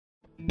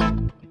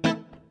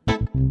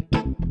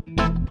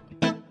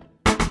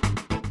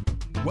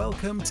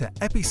Welcome to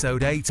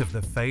episode 8 of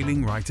the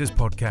Failing Writers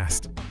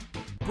podcast.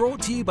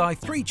 Brought to you by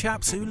 3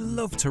 chaps who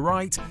love to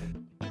write,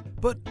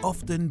 but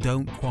often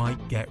don't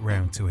quite get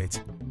round to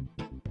it.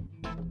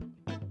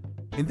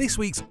 In this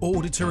week's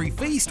auditory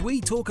feast,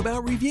 we talk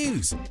about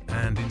reviews,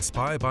 and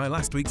inspired by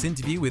last week's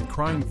interview with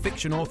crime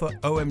fiction author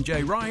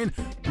OMJ Ryan,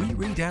 we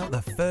read out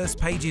the first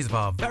pages of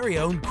our very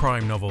own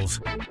crime novels.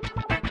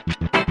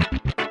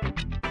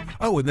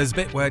 Oh, and there's a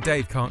bit where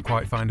Dave can't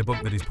quite find a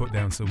book that he's put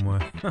down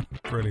somewhere.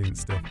 Brilliant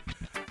stuff.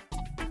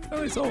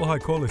 Oh, it's all high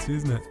quality,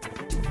 isn't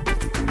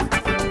it?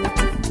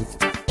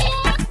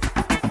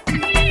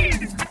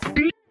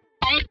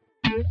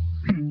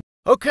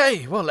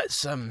 Okay, well, let's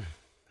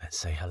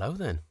say hello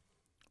then.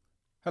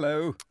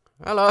 Hello.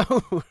 Hello.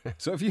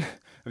 So have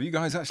you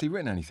guys actually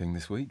written anything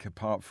this week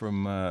apart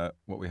from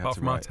what we had Apart to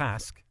from our write?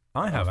 task.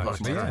 I have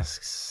actually.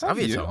 Tasks. Have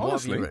you? Tom? What have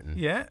Honestly? you written?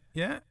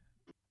 Yeah.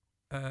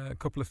 A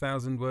couple of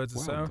thousand words or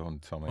Well so done,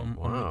 Tommy.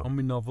 on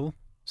my novel.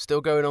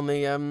 Still going on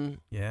the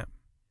Yeah.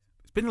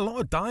 It's been a lot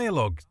of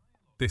dialogue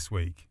this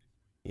week.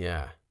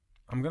 Yeah.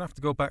 I'm going to have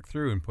to go back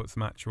through and put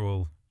some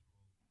actual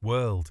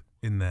world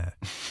in there.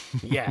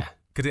 Yeah.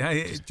 Because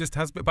it just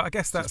has, but I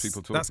guess Just that's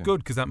people talking. good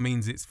because that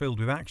means it's filled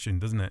with action,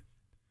 doesn't it?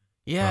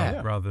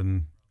 Yeah. Rather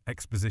than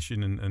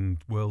exposition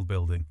and world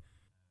building.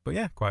 But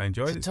yeah, quite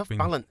enjoyed it. It's a tough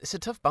balance. It's a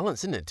tough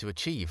balance, isn't it, to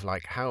achieve?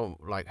 Like how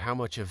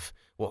much of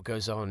what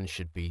goes on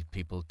should be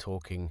people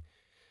talking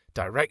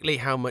directly?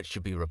 How much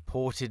should be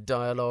reported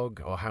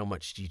dialogue, or how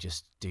much do you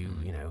just do,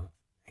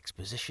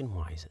 exposition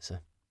wise?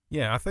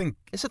 I think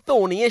It's a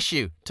thorny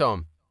issue,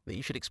 Tom, that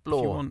you should if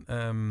explore. you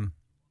want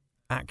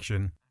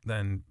action,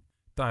 then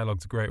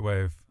dialogue's a great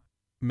way of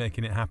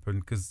making it happen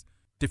because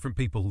different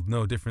people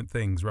know different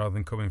things rather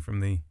than coming from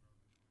the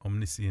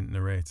omniscient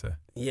narrator.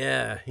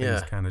 Yeah.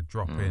 Things kind of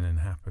drop in and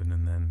happen,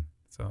 and then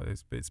so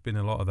it's been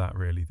a lot of that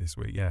really this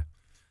week. Yeah,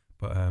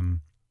 but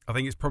I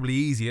think it's probably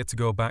easier to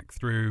go back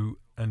through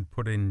and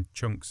put in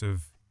chunks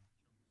of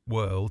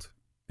world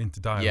into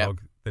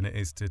dialogue than it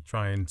is to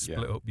try and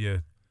split up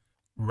your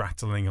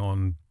rattling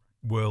on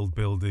world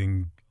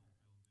building,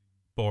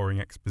 boring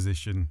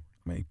exposition.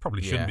 I mean, it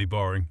probably shouldn't be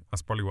boring.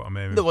 That's probably what I'm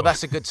aiming for. Well,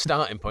 that's a good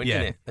starting point, Yeah.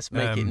 isn't it? Let's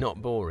make it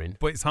not boring.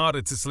 But it's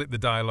harder to slip the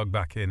dialogue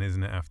back in,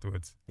 isn't it,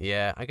 afterwards?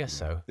 Yeah, I guess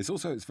so.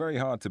 It's very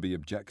hard to be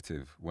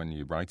objective when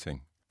you're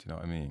writing. Do you know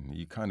what I mean?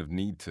 You kind of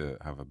need to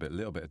have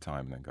little bit of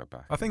time and then go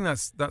back. I think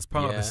that's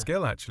part of the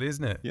skill, actually,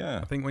 isn't it? Yeah.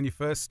 I think when you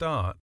first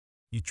start,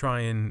 you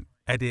try and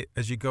edit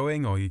as you're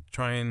going, or you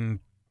try and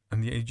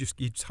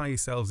you tie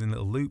yourselves in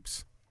little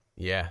loops.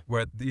 Yeah.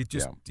 Where you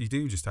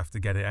do just have to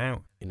get it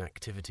out.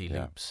 Inactivity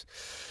loops.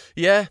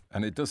 Yeah.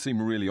 And it does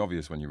seem really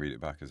obvious when you read it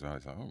back as well.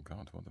 It's like, oh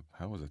God, what the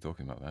hell was I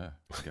talking about there?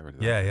 Get rid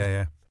of that.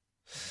 Yeah.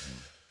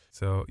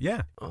 So,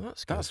 yeah. Oh,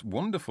 that's good. That's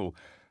wonderful.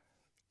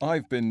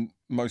 I've been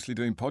mostly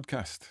doing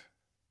podcast,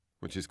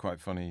 which is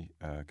quite funny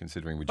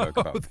considering we joke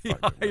about the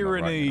fact that we're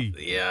not irony. writing.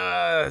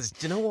 Yeah.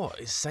 Do you know what?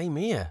 It's same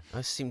here.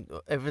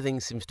 Everything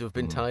seems to have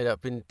been tied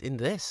up in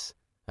this.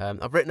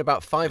 I've written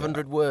about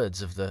 500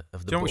 words of the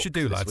book. Do you know what we should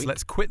do, this lads? week.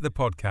 Let's quit the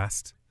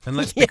podcast and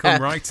let's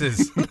become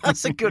writers.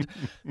 That's a good.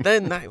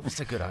 That was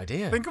a good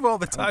idea. Think of all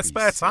the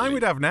spare time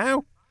we'd have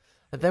now.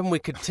 And then we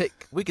could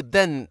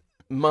then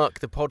mark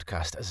the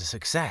podcast as a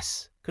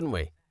success, couldn't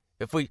we?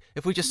 If we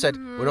just said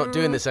we're not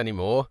doing this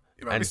anymore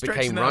You might and be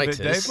stretching became that a bit,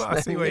 writers, Dave, but I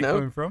see then, where you're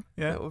coming from.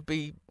 Yeah. that would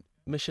be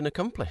mission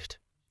accomplished.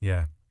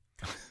 Yeah.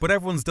 But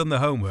everyone's done the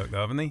homework,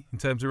 though, haven't they, in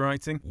terms of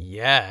writing?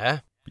 Yeah.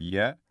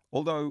 Yeah.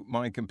 Although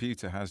my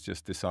computer has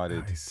just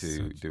decided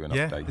to do an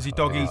update. Is your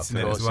dog eating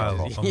it as well?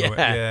 course it is. on the way?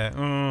 Yeah.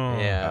 Oh.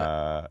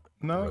 Yeah.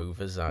 No,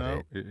 Rovers at no,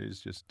 it. it is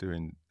just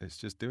doing. It's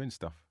just doing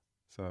stuff.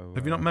 So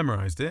Have you not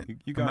memorised it?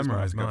 you I guys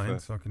might have memorised to go mine,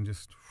 first. so I can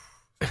just...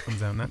 It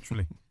comes out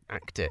naturally.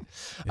 Act it.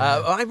 Yeah.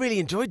 I really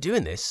enjoyed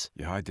doing this.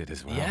 Yeah, I did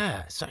as well.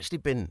 Yeah, it's actually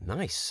been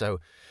nice.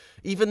 So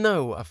even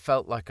though I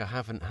felt like I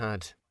haven't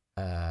had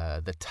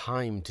the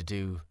time to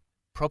do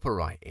proper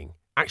writing,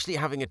 actually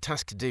having a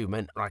task to do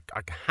meant I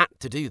had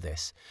to do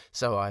this.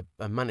 So I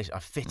managed to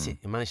fit it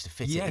in Yes,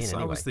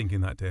 anyway. I was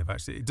thinking that, Dave,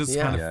 actually. It does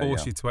Yeah. kind of Yeah,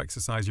 force yeah. you to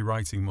exercise your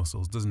writing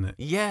muscles, doesn't it?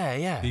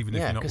 Yeah. Even if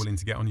you're not 'cause- willing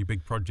to get on your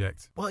big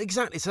project. Well,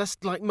 exactly. So that's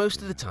like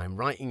most of the time,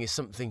 writing is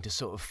something to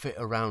sort of fit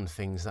around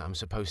things that I'm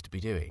supposed to be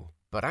doing.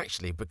 But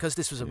actually, because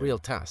this was a real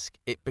task,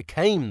 it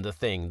became the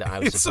thing that I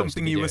was It's supposed to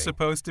something be you doing. were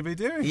supposed to be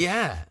doing.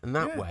 Yeah, and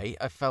that Yeah. way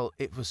I felt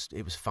it was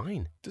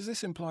fine. Does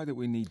this imply that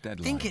we need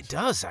deadlines? I think it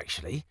does,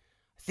 actually.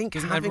 I think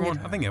Doesn't having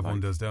everyone? I think everyone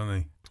does, don't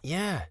they?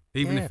 Yeah.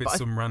 Even yeah, if but it's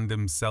some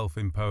random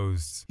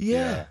self-imposed.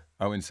 Yeah.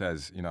 Owen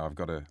says, I've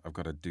got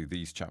to do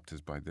these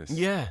chapters by this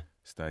Yeah.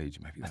 stage.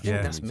 Maybe I that's think what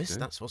we that's need to do.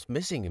 that's what's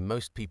missing in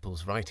most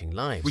people's writing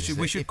lives. We is should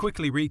that if-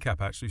 quickly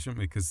recap, actually, shouldn't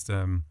we? Because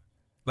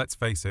let's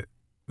face it,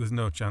 there's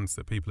no chance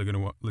that people are going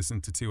to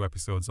listen to 2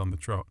 episodes on the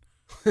trot.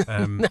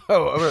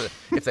 No,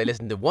 if they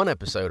listened to one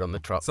episode on the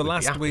trot, So we'd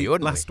last be happy, week,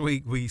 wouldn't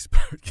we? we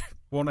spoke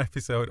 1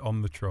 episode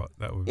on the trot.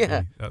 That would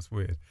Yeah. be that's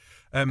weird.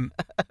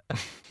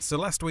 So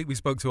last week we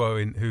spoke to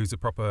Owen, who's a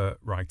proper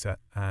writer,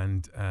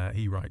 and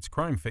he writes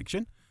crime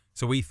fiction.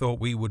 So we thought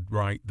we would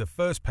write the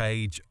first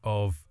page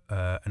of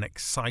an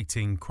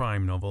exciting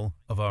crime novel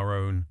of our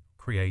own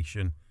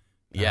creation.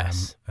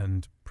 Yes.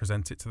 And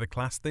present it to the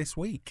class this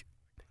week.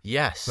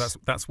 Yes. So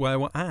that's where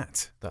we're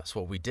at. That's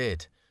what we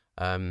did.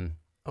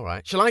 All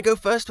right. Shall I go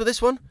first for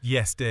this one?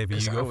 Yes, Davey,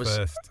 you go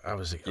first. I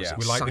was excited.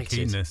 We like the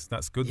keenness.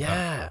 That's good.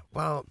 Yeah.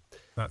 Well,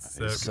 that's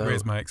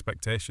raised my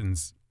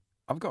expectations.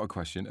 I've got a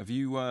question. Have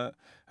you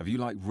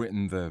like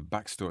written the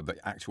backstory, the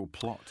actual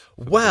plot?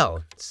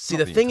 Well, see,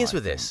 the thing is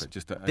with thing, this,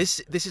 just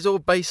this is all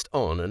based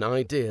on an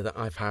idea that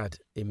I've had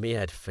in my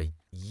head for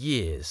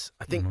years.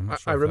 I think I'm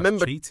not sure I if remember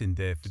that's cheating,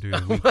 Dave, for doing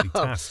a weekly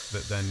task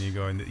that then you're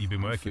going that you've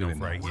been working on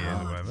for 8 years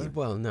or whatever.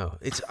 Well, no,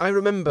 I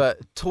remember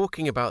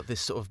talking about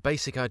this sort of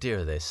basic idea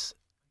of this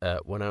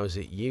when I was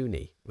at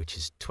uni, which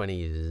is 20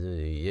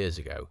 years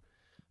ago.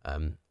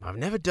 I've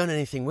never done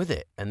anything with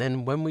it. And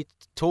then when we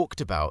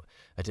talked about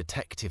a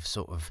detective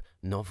sort of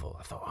novel,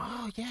 I thought,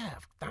 oh yeah,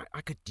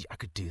 I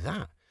could do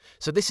that.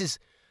 So these are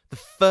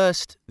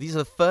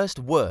the first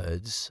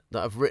words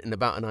that I've written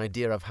about an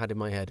idea I've had in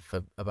my head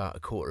for about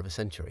a quarter of a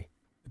century.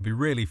 It'd be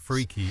really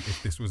freaky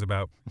if this was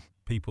about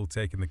people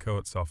taking the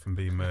coats off and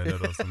being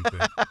murdered or something.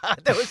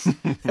 There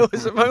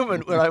was a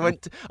moment where I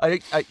went.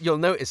 You'll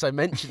notice I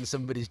mentioned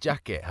somebody's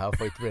jacket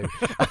halfway through,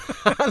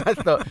 and I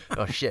thought,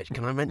 "Oh shit,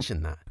 can I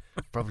mention that?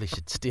 Probably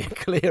should steer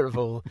clear of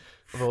all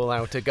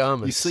outer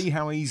garments." You see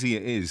how easy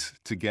it is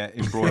to get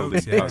embroiled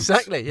in coats.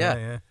 Exactly,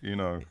 yeah. You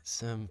know,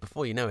 it's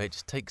before you know it,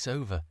 just takes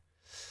over.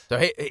 So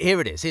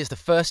here it is. Here's the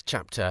first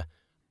chapter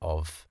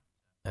of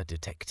a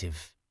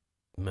detective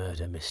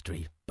murder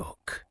mystery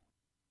book.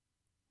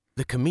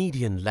 The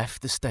comedian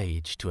left the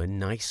stage to a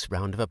nice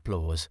round of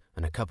applause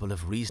and a couple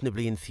of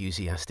reasonably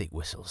enthusiastic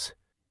whistles.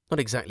 Not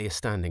exactly a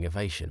standing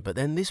ovation, but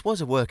then this was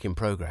a work in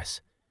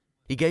progress.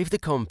 He gave the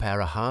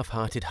compere a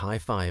half-hearted high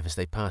five as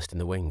they passed in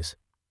the wings.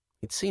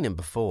 He'd seen him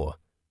before.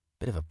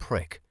 Bit of a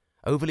prick.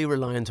 Overly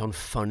reliant on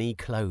funny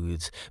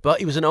clothes. But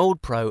he was an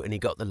old pro and he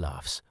got the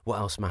laughs. What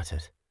else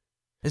mattered?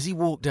 As he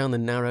walked down the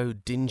narrow,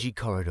 dingy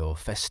corridor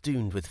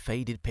festooned with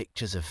faded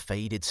pictures of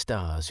faded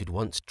stars who'd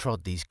once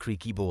trod these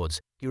creaky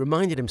boards, he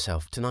reminded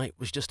himself tonight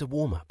was just a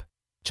warm-up.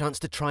 Chance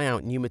to try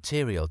out new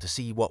material, to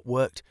see what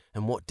worked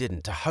and what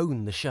didn't, to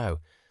hone the show.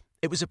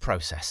 It was a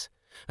process.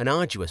 An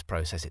arduous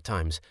process at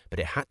times, but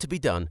it had to be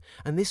done,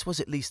 and this was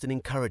at least an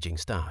encouraging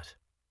start.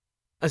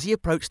 As he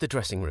approached the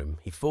dressing room,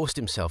 he forced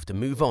himself to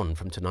move on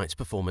from tonight's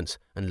performance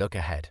and look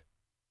ahead.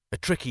 A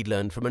trick he'd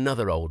learned from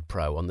another old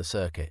pro on the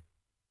circuit.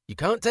 "You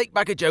can't take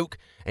back a joke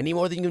any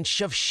more than you can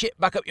shove shit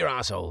back up your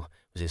arsehole,"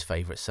 was his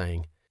favourite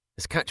saying.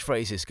 As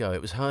catchphrases go,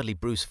 it was hardly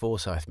Bruce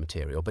Forsyth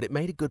material, but it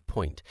made a good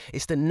point.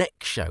 It's the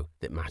next show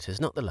that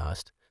matters, not the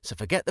last, so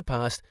forget the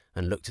past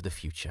and look to the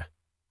future.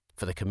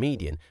 For the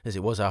comedian, as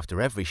it was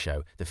after every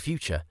show, the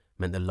future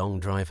meant the long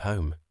drive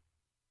home.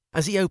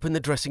 As he opened the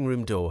dressing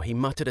room door, he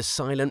muttered a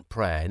silent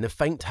prayer in the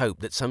faint hope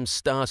that some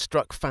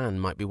star-struck fan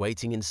might be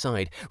waiting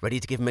inside, ready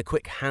to give him a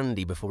quick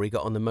handy before he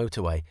got on the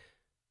motorway.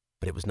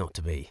 But it was not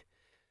to be.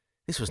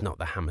 This was not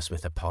the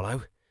Hammersmith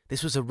Apollo.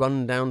 This was a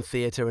run-down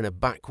theatre in a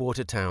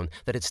backwater town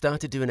that had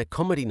started doing a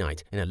comedy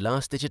night in a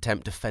last-ditch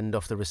attempt to fend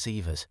off the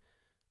receivers.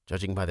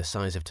 Judging by the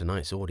size of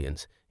tonight's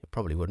audience, it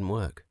probably wouldn't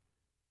work.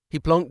 He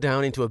plonked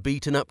down into a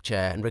beaten-up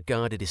chair and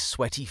regarded his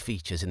sweaty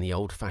features in the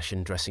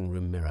old-fashioned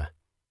dressing-room mirror.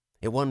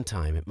 At one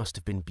time, it must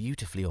have been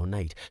beautifully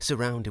ornate,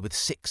 surrounded with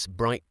 6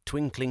 bright,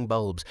 twinkling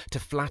bulbs to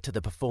flatter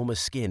the performer's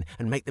skin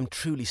and make them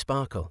truly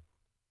sparkle.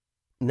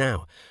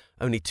 Now,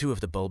 only 2 of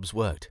the bulbs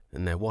worked,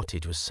 and their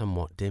wattage was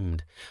somewhat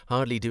dimmed,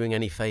 hardly doing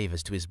any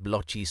favours to his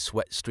blotchy,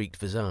 sweat-streaked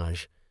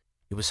visage.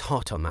 It was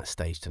hot on that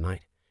stage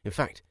tonight. In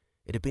fact,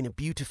 it had been a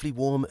beautifully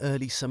warm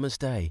early summer's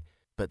day,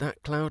 but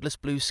that cloudless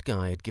blue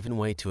sky had given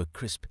way to a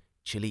crisp,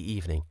 chilly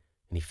evening,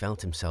 and he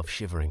felt himself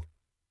shivering.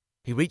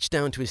 He reached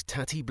down to his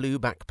tatty blue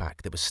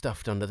backpack that was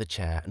stuffed under the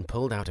chair and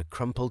pulled out a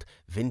crumpled,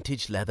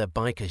 vintage leather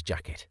biker's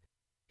jacket.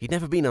 He'd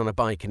never been on a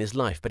bike in his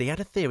life, but he had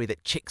a theory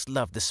that chicks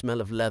loved the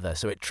smell of leather,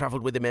 so it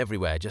travelled with him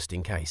everywhere just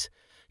in case.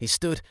 He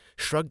stood,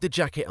 shrugged the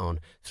jacket on,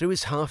 threw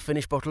his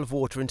half-finished bottle of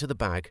water into the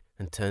bag,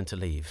 and turned to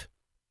leave.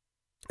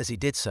 As he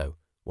did so,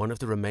 one of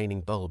the remaining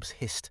bulbs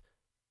hissed,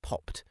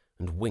 popped,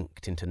 and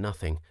winked into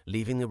nothing,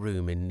 leaving the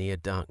room in near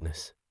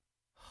darkness.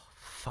 "Oh,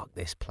 fuck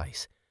this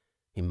place,"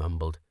 he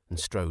mumbled and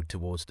strode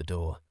towards the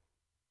door.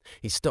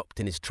 He stopped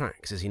in his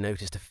tracks as he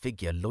noticed a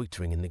figure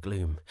loitering in the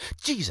gloom.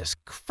 "Jesus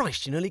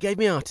Christ, you nearly gave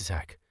me a heart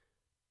attack."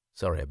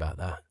 "Sorry about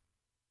that."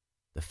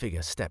 The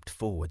figure stepped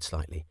forward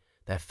slightly,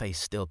 their face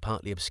still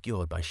partly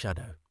obscured by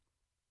shadow.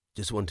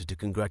 "Just wanted to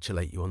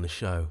congratulate you on the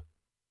show."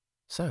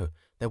 So,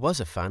 there was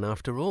a fan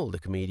after all, the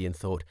comedian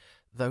thought,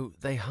 though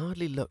they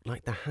hardly looked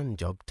like the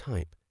handjob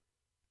type.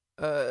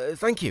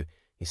 Thank you,"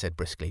 he said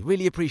briskly.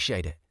 "Really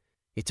appreciate it."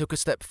 He took a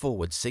step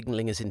forward,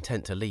 signalling his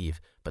intent to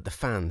leave, but the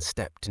fan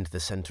stepped into the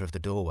centre of the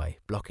doorway,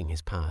 blocking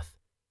his path.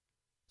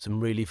 "Some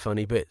really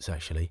funny bits,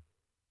 actually,"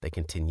 they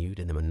continued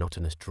in a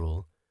monotonous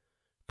drawl.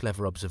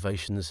 "Clever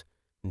observations,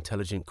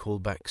 intelligent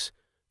callbacks,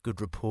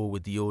 good rapport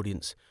with the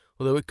audience,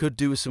 although it could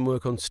do with some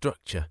work on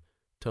structure,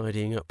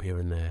 tidying up here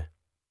and there."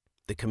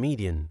 The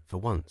comedian, for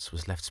once,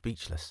 was left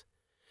speechless.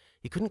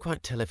 He couldn't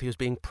quite tell if he was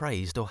being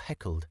praised or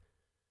heckled.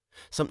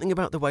 Something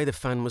about the way the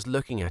fan was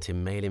looking at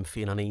him made him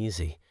feel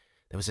uneasy.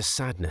 There was a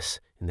sadness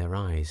in their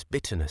eyes,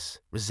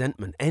 bitterness,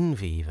 resentment,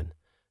 envy even.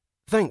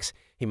 "Thanks,"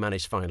 he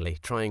managed finally,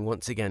 trying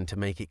once again to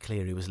make it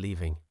clear he was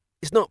leaving.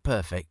 "It's not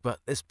perfect, but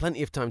there's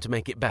plenty of time to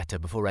make it better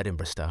before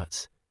Edinburgh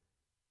starts."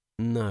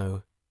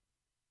 "No."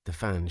 The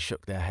fan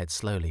shook their head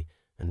slowly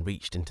and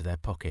reached into their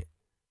pocket.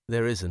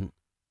 "There isn't."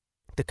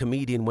 The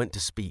comedian went to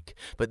speak,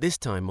 but this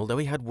time, although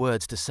he had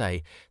words to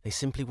say, they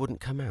simply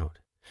wouldn't come out.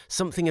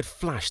 Something had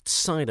flashed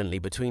silently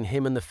between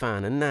him and the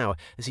fan, and now,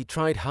 as he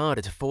tried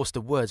harder to force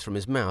the words from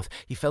his mouth,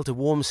 he felt a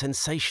warm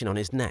sensation on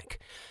his neck.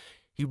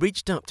 He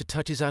reached up to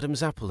touch his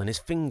Adam's apple, and his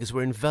fingers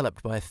were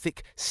enveloped by a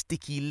thick,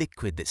 sticky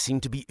liquid that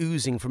seemed to be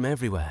oozing from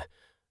everywhere.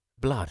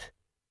 Blood.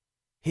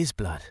 His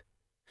blood.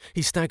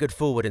 He staggered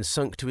forward and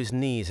sunk to his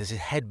knees as his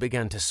head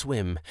began to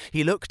swim.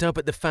 He looked up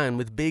at the fan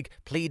with big,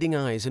 pleading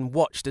eyes and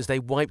watched as they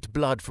wiped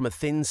blood from a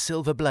thin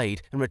silver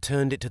blade and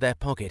returned it to their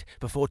pocket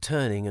before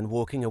turning and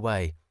walking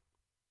away.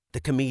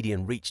 The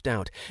comedian reached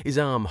out, his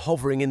arm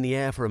hovering in the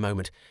air for a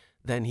moment.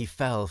 Then he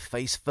fell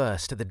face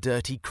first to the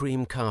dirty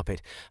cream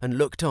carpet and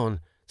looked on,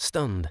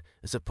 stunned,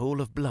 as a pool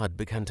of blood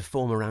began to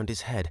form around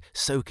his head,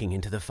 soaking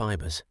into the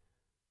fibres.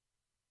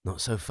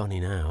 "Not so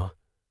funny now,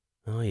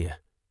 are you?"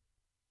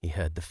 he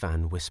heard the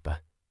fan whisper.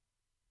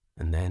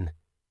 And then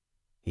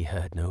he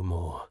heard no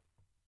more.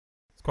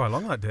 It's quite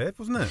long, that, Dave,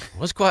 wasn't it? It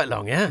was quite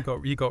long, yeah.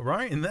 You got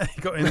right in there.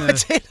 You got in I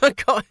there.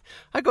 did.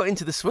 I got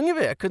into the swing of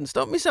it. I couldn't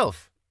stop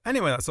myself.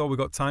 Anyway, that's all we've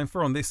got time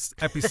for on this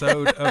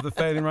episode of the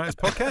Failing Writers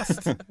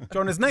podcast.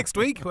 Join us next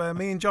week where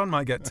me and John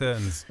might get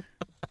turns.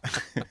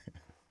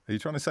 Are you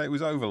trying to say it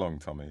was over long,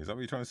 Tommy? Is that what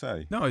you're trying to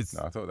say? No, I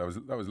thought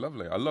that was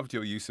lovely. I loved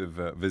your use of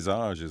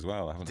visage as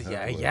well. I haven't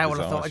heard the word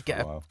Well, I thought I'd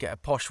visage get a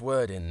posh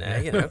word in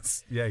there, you know.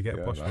 Get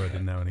a posh word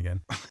in now and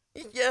again.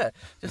 Yeah,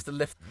 just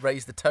to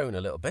raise the tone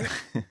a little bit.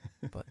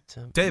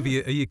 But Dave,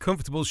 are you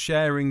comfortable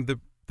sharing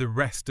the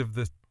rest of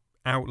the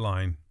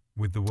outline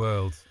with the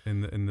world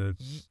in the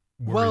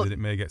worry that it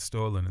may get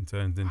stolen and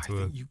turned into I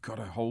think you've got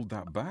to hold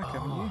that back,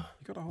 haven't you?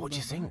 You've got to hold what do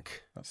you that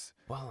think?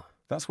 back.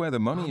 That's where the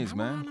money is,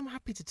 man. I'm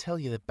happy to tell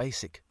you the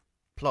basic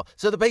plot.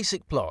 So the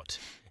basic plot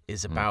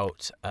is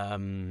about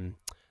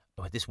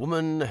this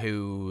woman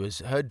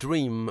her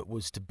dream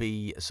was to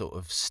be a sort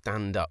of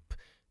stand-up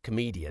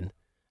comedian,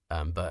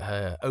 but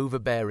her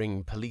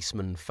overbearing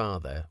policeman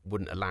father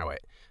wouldn't allow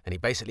it, and he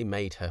basically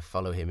made her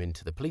follow him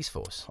into the police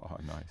force. Oh,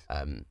 nice.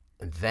 And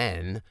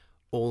then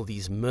all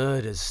these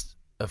murders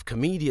of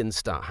comedians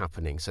start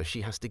happening, so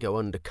she has to go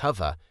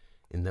undercover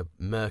in the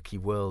murky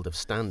world of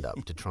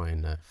stand-up to try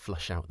and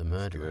flush out the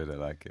murderer. Good, I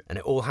like it. And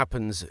it all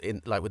happens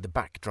with the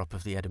backdrop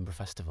of the Edinburgh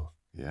Festival.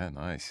 Yeah,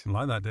 nice. I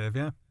like that, Dave,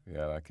 yeah.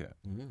 Yeah, I like it.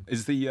 Mm.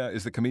 Is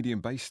the comedian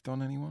based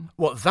on anyone?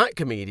 What, that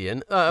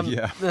comedian?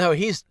 Yeah. No,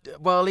 he's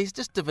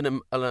just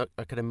an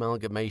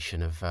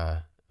amalgamation of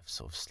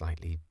sort of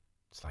slightly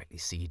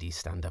seedy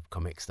stand-up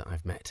comics that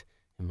I've met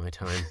in my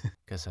time.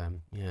 Because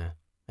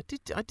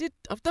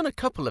I've done a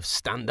couple of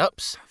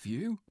stand-ups. Have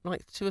you?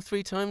 Like 2 or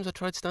 3 times I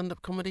tried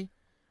stand-up comedy.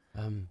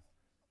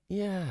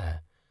 Yeah,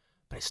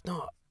 but it's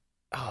not.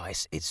 Oh,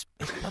 it's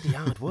bloody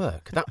hard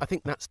work. I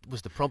think that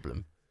was the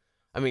problem.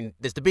 I mean,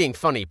 there's the being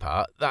funny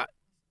part, that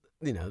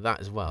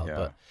as well. Yeah.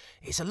 But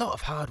it's a lot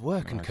of hard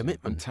work and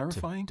commitment. And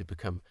terrifying to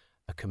become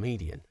a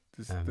comedian.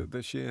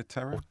 The sheer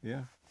terror,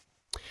 yeah.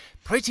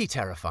 Pretty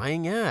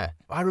terrifying, yeah.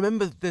 I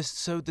remember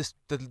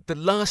the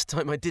last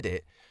time I did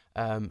it,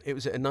 it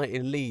was at a night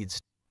in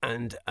Leeds,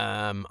 and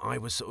I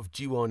was sort of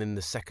due on in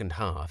the second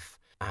half.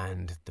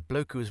 And the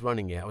bloke who was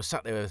running it, I was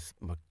sat there with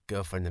my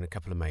girlfriend and a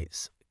couple of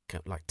mates,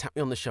 tapped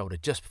me on the shoulder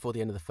just before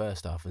the end of the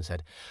first half and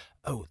said,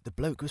 "Oh, the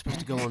bloke who was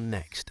supposed to go on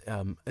next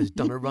has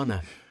done a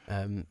runner.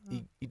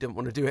 He don't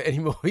want to do it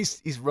anymore.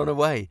 He's run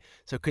away.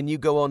 So can you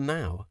go on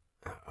now?"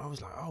 I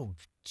was like, "Oh,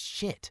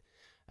 shit."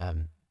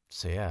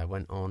 So yeah, I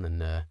went on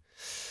and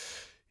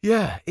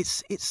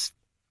it's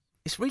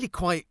really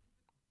quite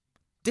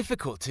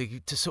difficult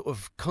to sort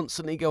of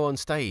constantly go on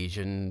stage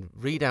and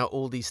read out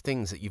all these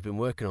things that you've been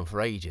working on for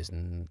ages,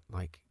 and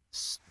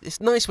it's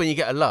nice when you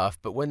get a laugh,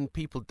 but when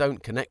people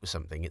don't connect with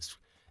something, it's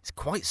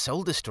quite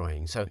soul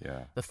destroying. So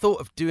the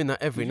thought of doing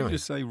that every night. Did you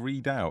just say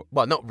read out?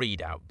 Well, not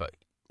read out, but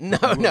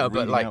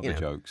but like out the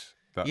jokes.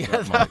 That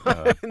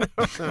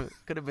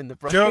could have been the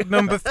joke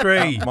number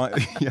 3.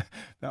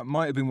 That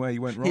might have been where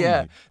you went wrong.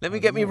 Yeah, let me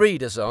get me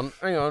readers on.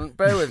 Hang on,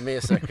 bear with me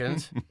a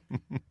second.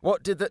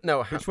 What did that?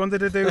 No, which one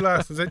did I do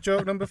last? Was it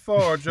joke number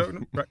 4 or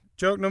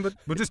joke number?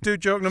 We'll just do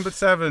joke number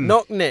 7.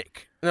 Knock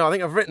Nick. No, I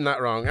think I've written that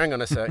wrong. Hang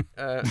on a sec.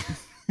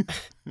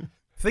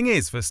 Thing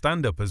is, for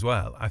stand-up as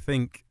well, I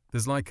think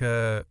there's like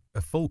a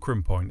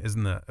fulcrum point,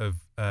 isn't there, of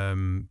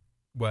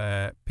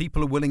where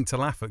people are willing to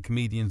laugh at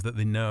comedians that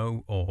they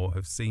know or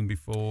have seen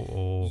before,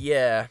 or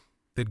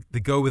they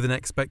go with an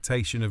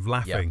expectation of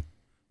laughing.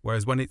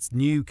 Whereas when it's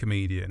new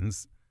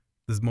comedians,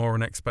 there's more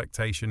an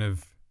expectation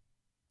of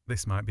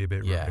this might be a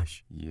bit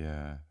rubbish.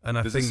 Yeah, and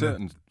there's a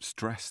certain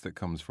stress that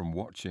comes from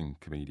watching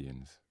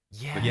comedians.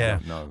 Yeah. But you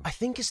don't know. I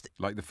think it's...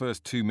 Like the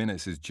first 2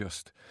 minutes is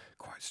just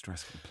quite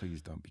stressful.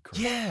 Please don't be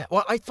crazy. Yeah.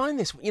 Well, I find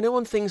this,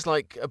 on things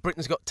like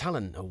Britain's Got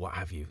Talent or what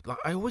have you, like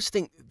I always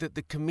think that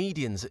the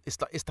comedians, it's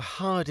the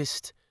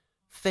hardest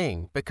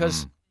thing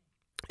because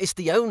it's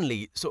the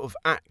only sort of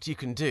act you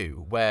can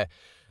do where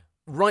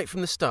right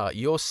from the start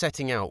you're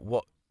setting out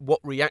what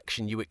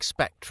reaction you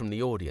expect from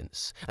the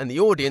audience, and the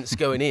audience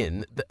going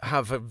in that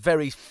have a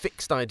very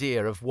fixed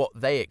idea of what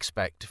they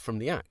expect from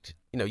the act.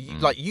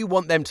 Like you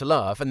want them to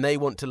laugh and they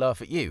want to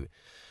laugh at you.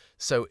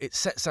 So it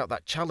sets out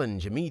that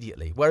challenge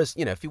immediately. Whereas,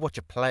 if you watch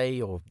a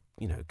play or,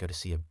 go to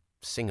see a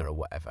singer or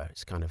whatever,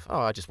 it's kind of,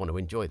 I just want to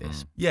enjoy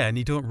this. Yeah, and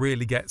you don't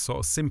really get sort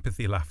of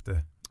sympathy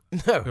laughter.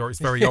 No. Or it's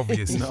very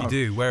obvious if you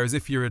do. Whereas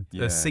if you're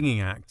a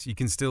singing act, you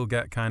can still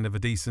get kind of a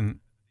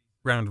decent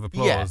round of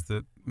applause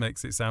that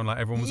makes it sound like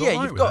everyone was all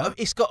right with that.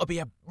 It's got to be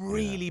a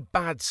really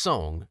bad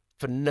song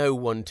for no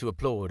one to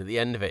applaud at the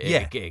end of it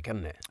at a gig,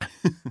 hasn't it?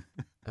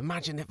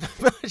 Imagine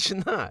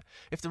that.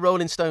 If the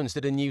Rolling Stones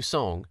did a new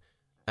song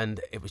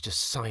and it was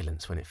just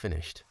silence when it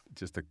finished.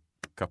 Just a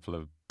couple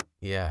of...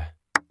 Yeah.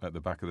 At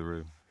the back of the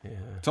room. Yeah.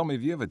 Tommy,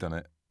 have you ever done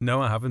it?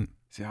 No, I haven't.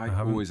 See, I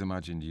always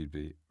imagined you'd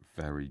be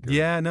very good.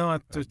 Yeah, no, I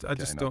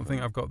just don't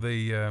think I've got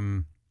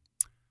the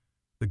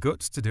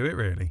guts to do it,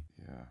 really.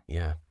 Yeah.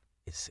 Yeah.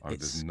 It's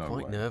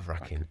quite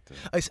nerve-wracking.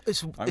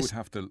 I'd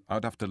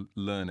have to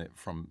learn it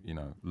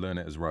learn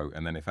it as rote,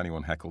 and then if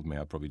anyone heckled me,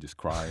 I'd probably just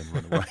cry and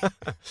run away.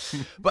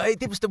 But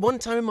it was the one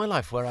time in my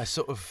life where I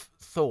sort of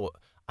thought,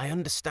 I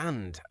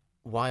understand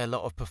why a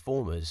lot of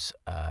performers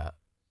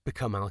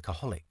become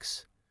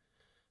alcoholics.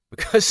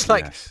 Because,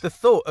 the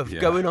thought of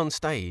going on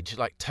stage,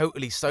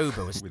 totally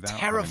sober was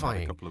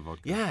terrifying. A couple of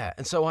vodka. Yeah,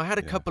 and so I had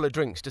a couple of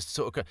drinks just to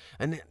sort of go,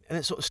 and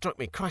it sort of struck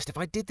me, Christ, if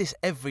I did this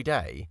every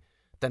day,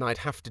 then I'd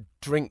have to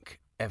drink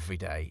every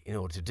day in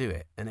order to do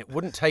it. And it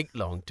wouldn't take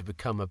long to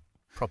become a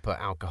proper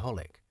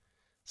alcoholic.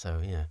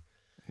 So, yeah.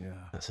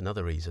 That's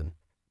another reason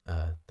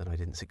that I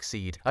didn't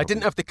succeed. I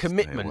didn't have the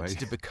commitment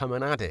to become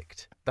an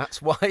addict.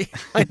 That's why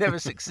I never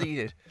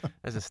succeeded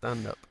as a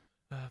stand-up.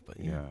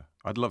 Yeah.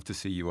 I'd love to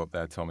see you up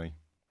there, Tommy.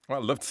 Well,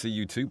 I'd love to see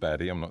you too,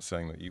 Bairdy. I'm not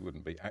saying that you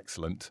wouldn't be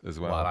excellent as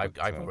well. Well,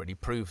 I've already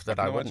proved that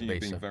I wouldn't be.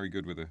 You being very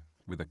good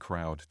with a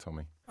crowd,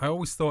 Tommy. I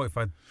always thought if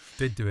I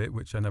did do it,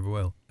 which I never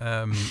will,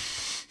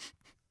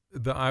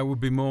 that I would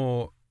be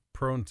more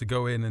prone to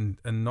go in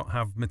and not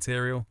have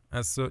material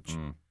as such,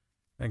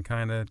 and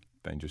kind of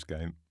dangerous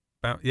game.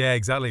 Yeah,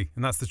 exactly,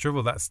 and that's the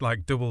trouble. That's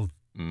like double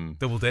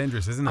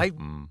dangerous, isn't it?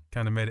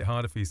 Kind of made it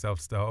harder for yourself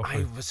to start off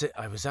with.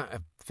 I was at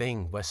a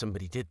thing where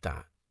somebody did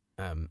that.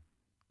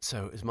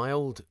 So it was my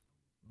old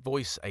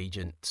voice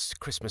agent's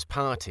Christmas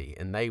party,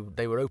 and they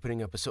were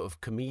opening up a sort of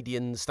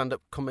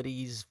stand-up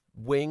comedies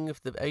wing of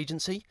the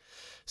agency.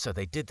 So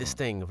they did this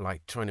thing of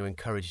trying to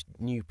encourage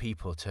new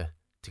people to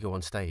go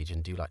on stage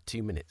and do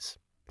 2 minutes.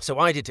 So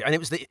I did it, and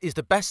it's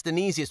the best and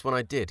easiest one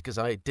I did because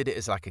I did it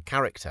as a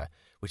character,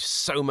 which is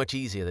so much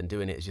easier than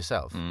doing it as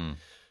yourself.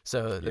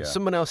 So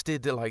someone else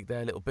did their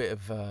little bit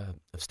of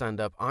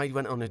stand-up. I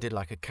went on and did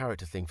a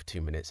character thing for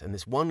 2 minutes, and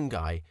this one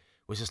guy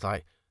was just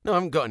no, I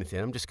haven't got anything.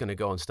 I'm just going to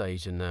go on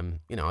stage and,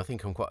 I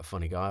think I'm quite a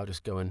funny guy. I'll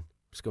just go and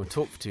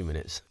talk for 2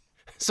 minutes.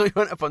 So he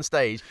went up on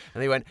stage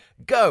and he went,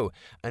 go.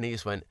 And he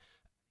just went,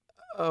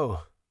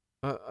 oh,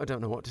 I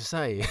don't know what to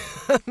say.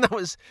 that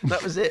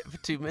was it for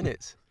 2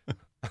 minutes.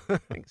 I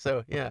think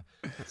so, yeah.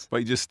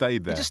 But he just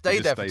stayed there. He just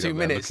stayed there for 2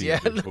 minutes,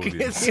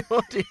 looking at the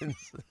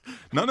audience.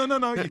 No.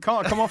 You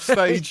can't come off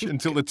stage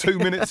until the 2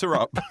 minutes are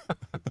up.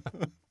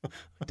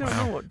 I don't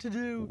know what to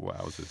do.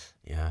 Wowzers.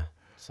 Yeah,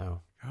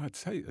 so... I'd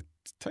say it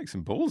takes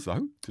some balls,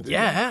 though, to do that.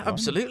 Yeah,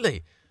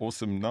 absolutely. Or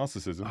some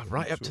narcissism.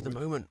 Right up to the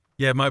moment.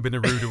 Yeah, it might have been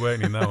a rude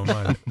awakening that one,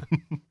 mine.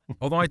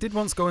 Although I did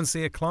once go and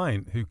see a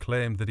client who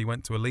claimed that he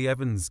went to a Lee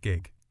Evans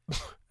gig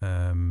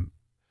at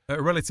a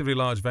relatively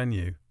large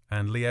venue,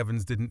 and Lee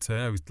Evans didn't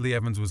turn. Lee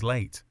Evans was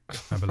late,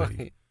 I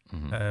believe.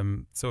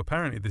 Right. So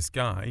apparently this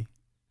guy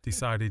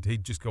decided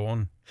he'd just go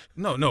on.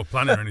 No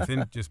planning or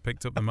anything, just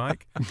picked up the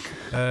mic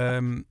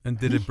and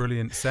did a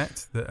brilliant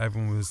set that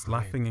everyone was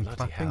laughing and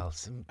clapping. Hell,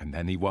 and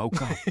then he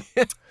woke up.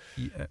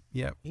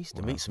 Yeah. He used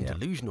to meet some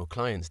delusional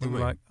clients, didn't we?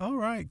 We were like, all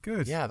right,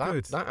 good. Yeah,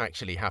 that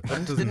actually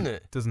happened, didn't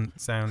it? Doesn't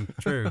sound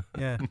true,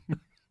 yeah.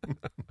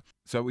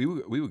 So we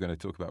were going to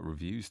talk about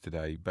reviews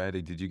today.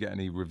 Bairdy, did you get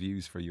any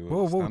reviews for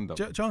your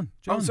stand-up? John.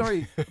 Oh,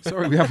 sorry,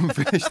 we haven't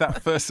finished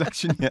that first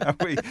section yet, have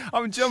we?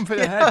 I'm jumping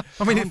ahead.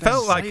 I mean, it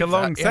felt like a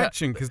long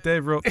section because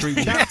Dave wrote 3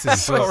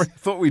 chapters. Sorry,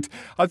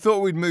 I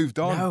thought we'd moved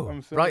on. No,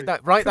 I'm sorry.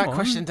 write that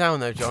question down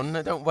though, John.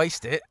 Don't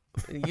waste it.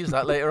 Use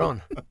that later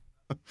on.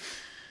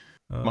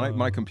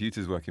 My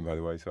computer's working, by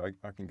the way, so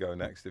I can go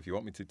next if you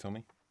want me to,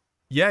 Tommy.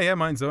 Yeah,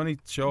 mine's only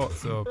short,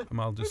 so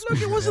I'll just... Look,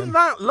 it wasn't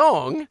that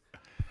long.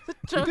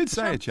 We did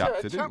say a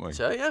chapter, didn't we?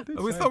 Yeah.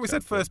 We thought we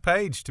said first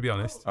page, to be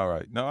honest. All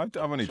right. No, I've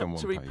only done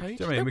one page. Do you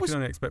know what I mean? We can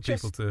only expect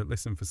people to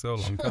listen for so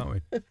long, can't we?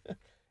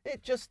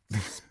 It just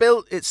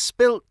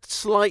spilt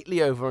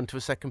slightly over onto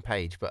a second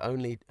page, but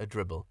only a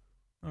dribble.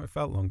 Oh, it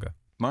felt longer.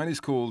 Mine is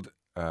called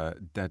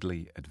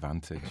deadly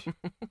advantage.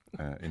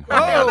 In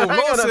Hang on a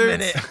lawsuits.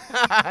 minute.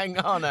 Hang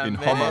on a in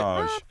minute.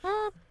 homage.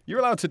 You're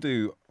allowed to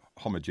do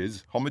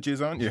homages.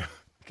 Homages, aren't you?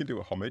 You can do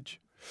a homage.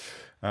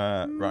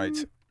 Right.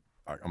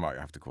 I might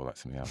have to call that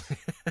something else.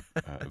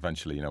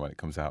 Eventually, when it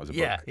comes out as a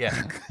book.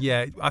 Yeah.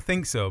 Yeah, I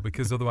think so,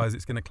 because otherwise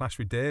it's going to clash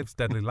with Dave's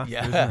Deadly Laughter,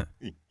 Yeah. isn't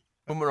it?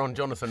 When we're on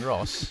Jonathan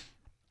Ross,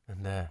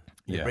 and they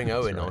bring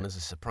that's Owen right. on as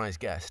a surprise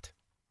guest.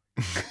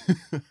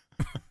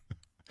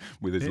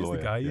 With his Here's lawyer.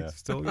 the guy yeah. who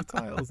stole your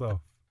titles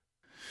off.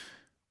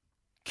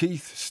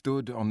 Keith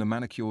stood on the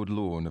manicured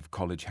lawn of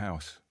College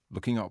House,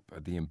 looking up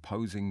at the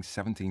imposing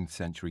 17th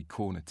century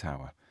corner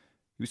tower.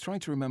 He was trying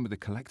to remember the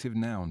collective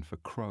noun for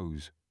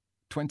crows.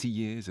 20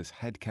 years as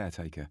head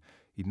caretaker,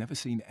 he'd never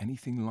seen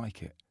anything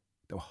like it.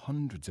 There were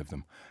hundreds of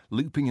them,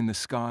 looping in the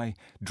sky,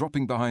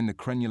 dropping behind the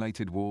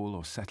crenulated wall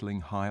or settling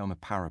high on a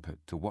parapet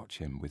to watch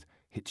him with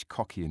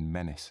Hitchcockian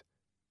menace.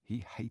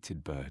 He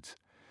hated birds,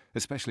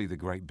 especially the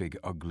great big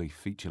ugly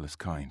featureless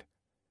kind.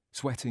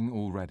 Sweating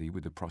already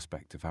with the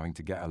prospect of having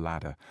to get a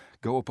ladder,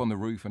 go up on the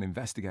roof and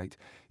investigate,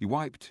 he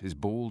wiped his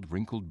bald,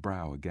 wrinkled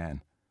brow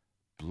again.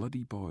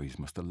 Bloody boys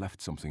must have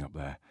left something up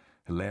there.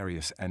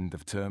 Hilarious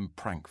end-of-term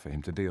prank for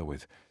him to deal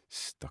with.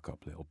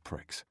 Stuck-up little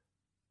pricks.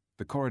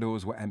 The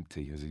corridors were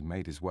empty as he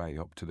made his way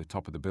up to the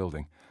top of the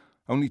building.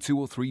 Only 2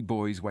 or 3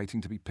 boys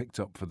waiting to be picked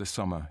up for the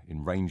summer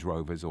in Range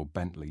Rovers or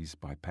Bentleys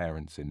by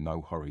parents in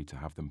no hurry to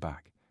have them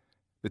back.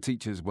 The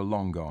teachers were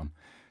long gone.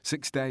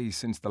 6 days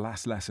since the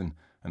last lesson,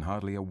 and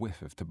hardly a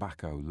whiff of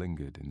tobacco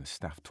lingered in the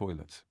staff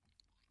toilets.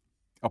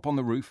 Up on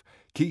the roof,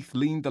 Keith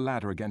leaned the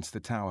ladder against the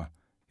tower.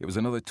 It was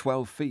another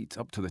 12 feet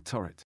up to the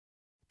turret.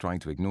 Trying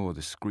to ignore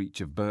the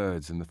screech of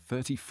birds and the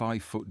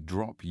 35-foot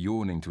drop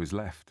yawning to his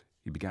left,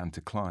 he began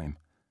to climb.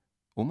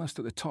 Almost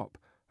at the top,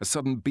 a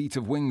sudden beat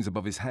of wings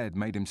above his head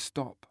made him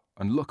stop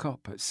and look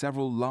up at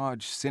several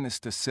large,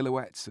 sinister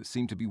silhouettes that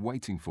seemed to be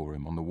waiting for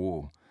him on the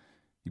wall.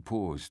 He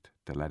paused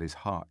to let his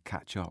heart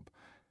catch up,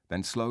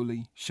 then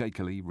slowly,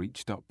 shakily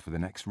reached up for the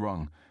next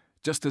rung.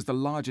 Just as the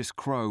largest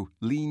crow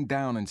leaned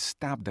down and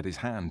stabbed at his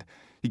hand,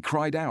 he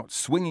cried out,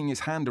 swinging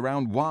his hand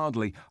around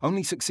wildly,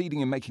 only succeeding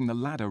in making the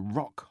ladder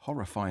rock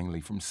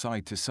horrifyingly from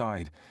side to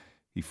side.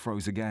 He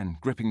froze again,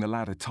 gripping the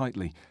ladder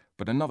tightly,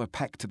 but another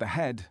peck to the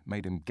head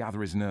made him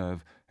gather his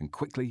nerve, and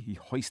quickly he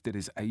hoisted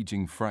his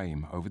aging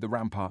frame over the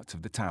ramparts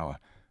of the tower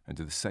and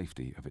to the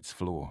safety of its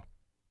floor.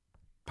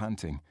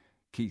 Panting,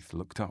 Keith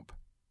looked up,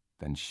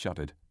 then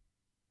shuddered.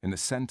 In the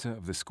centre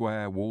of the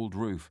square-walled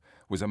roof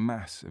was a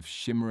mass of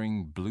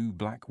shimmering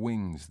blue-black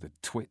wings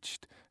that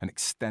twitched and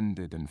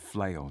extended and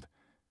flailed.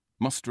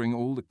 Mustering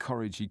all the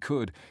courage he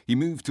could, he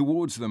moved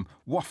towards them,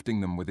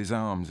 wafting them with his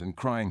arms and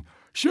crying,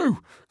 "Shoo!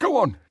 Go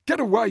on! Get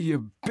away,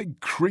 you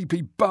big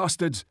creepy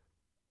bastards!"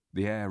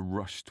 The air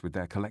rushed with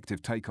their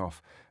collective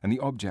takeoff, and the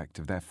object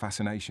of their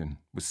fascination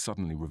was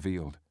suddenly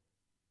revealed.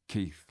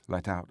 Keith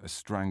let out a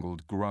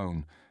strangled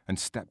groan and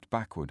stepped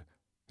backward,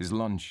 his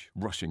lunch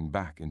rushing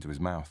back into his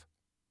mouth.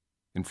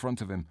 In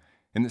front of him,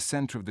 in the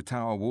centre of the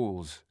tower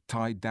walls,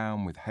 tied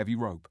down with heavy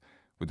rope,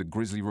 were the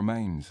grisly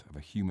remains of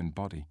a human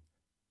body.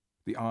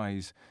 The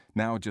eyes,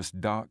 now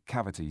just dark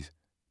cavities,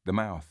 the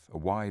mouth a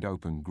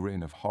wide-open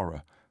grin of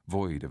horror,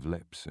 void of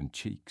lips and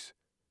cheeks.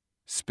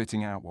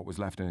 Spitting out what was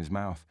left in his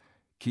mouth,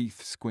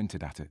 Keith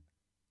squinted at it,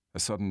 a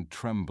sudden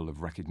tremble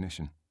of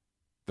recognition.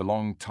 The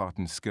long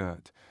tartan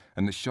skirt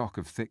and the shock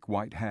of thick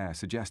white hair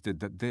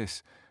suggested that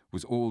this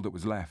was all that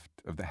was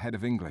left of the head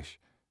of English,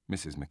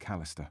 Mrs.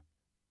 McAllister.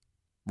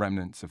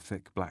 Remnants of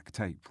thick black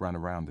tape ran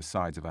around the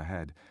sides of her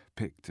head,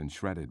 picked and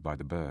shredded by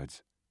the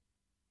birds.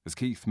 As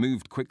Keith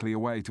moved quickly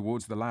away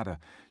towards the ladder,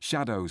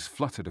 shadows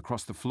fluttered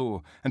across the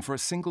floor, and for a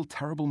single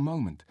terrible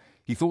moment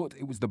he thought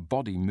it was the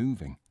body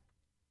moving.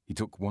 He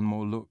took one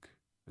more look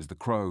as the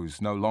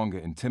crows, no longer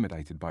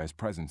intimidated by his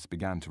presence,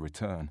 began to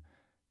return.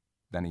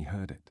 Then he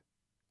heard it,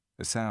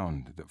 a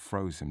sound that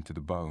froze him to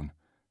the bone,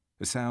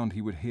 a sound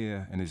he would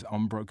hear in his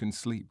unbroken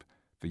sleep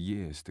for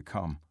years to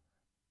come.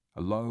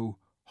 A low,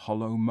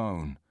 hollow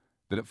moan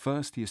that at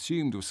first he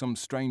assumed was some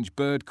strange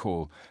bird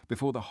call,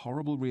 before the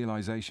horrible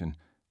realization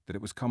that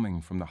it was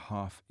coming from the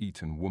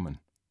half-eaten woman.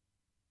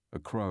 A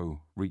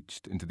crow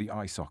reached into the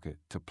eye socket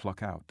to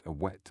pluck out a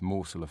wet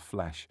morsel of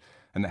flesh,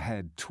 and the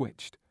head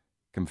twitched,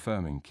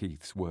 confirming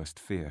Keith's worst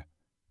fear.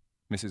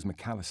 Mrs.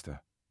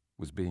 McAllister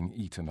was being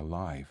eaten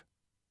alive.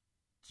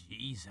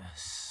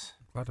 Jesus.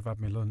 Glad I've had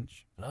my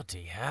lunch.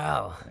 Bloody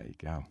hell. There you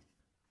go.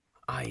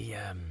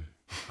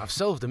 I've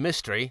solved a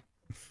mystery.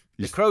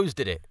 The Yes. crows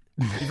did it.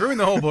 You've ruined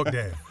the whole book,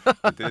 Dave.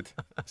 You did.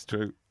 It's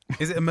true.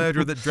 Is it a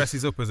murderer that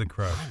dresses up as a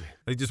crow?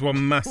 They just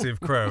one massive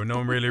crow. No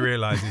one really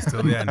realises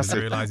till the end, and they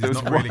realise he's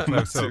There's not really one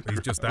close massive up. He's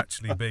just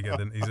actually bigger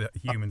than he's a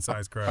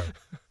human-sized crow.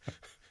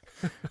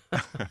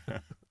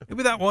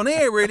 With that one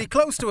here, really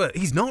close to it.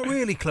 He's not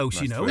really close,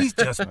 Nice you know. twist.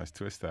 He's just Nice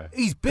twist there.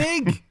 he's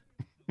big.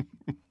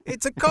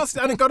 It's a cost.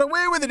 I'd have got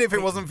away with it if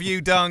it wasn't for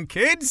you darn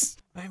kids.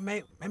 Hey,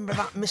 mate, remember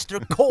that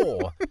Mr.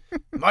 Core?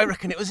 I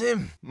reckon it was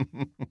him.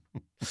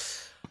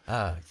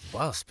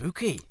 Well,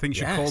 spooky. I think you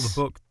should call the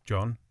book,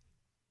 John,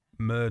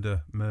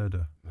 Murder.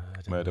 Murder.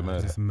 Murder,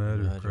 murder. It's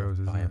murder of crows,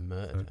 isn't by it? a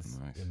murder. So it's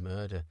Nice. A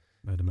murder.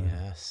 murder.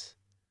 Yes.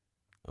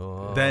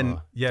 Oh,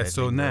 Then, yeah,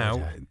 so deadly now,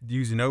 murder.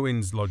 using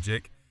Owen's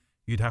logic,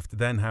 you'd have to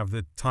then have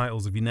the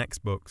titles of your next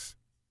books.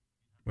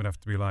 Would have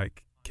to be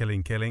like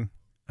Killing, Killing,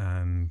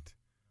 and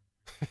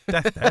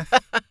Death, Death,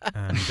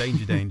 and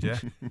Danger, Danger.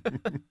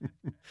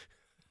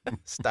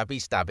 Stabby,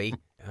 stabby.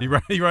 You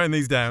writing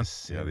these down?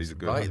 Yeah, these are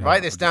good.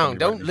 Write this I'll down. definitely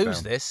Don't write these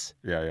lose down. this.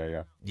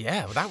 Yeah.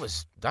 Yeah, well,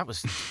 that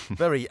was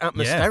very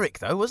atmospheric,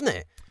 though, wasn't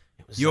it?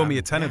 It was, You owe me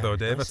a tenner, though,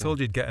 Dave. I nice told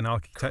you you'd get an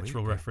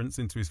architectural creepy. reference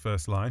into his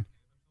first line.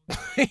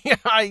 Yeah,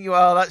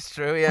 well, that's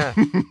true. Yeah.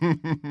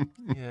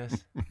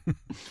 Yes.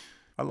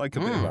 I like a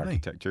bit of really?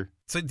 architecture.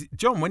 So,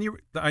 John,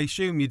 I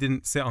assume you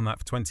didn't sit on that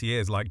for 20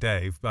 years like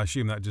Dave, but I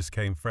assume that just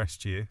came fresh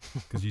to you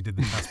because you did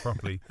the task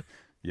properly.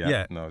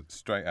 Yeah. No,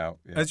 straight out.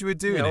 Yeah. As you were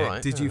doing Yeah, it, all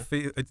right, did you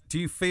feel? Do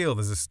you feel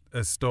there's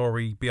a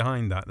story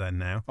behind that then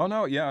now? Oh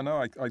no, yeah, no.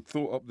 I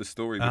thought up the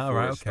story before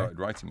right, I okay. started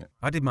writing it.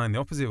 I did mine the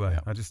opposite way. Yeah.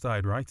 I just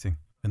started writing,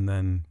 and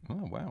then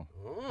Oh wow,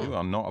 you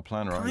are not a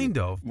planner, are you? kind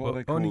of. What are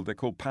they but only- called? They're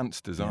called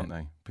pantsters, aren't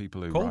they?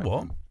 People who Called write what?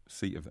 from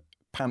seat of I thought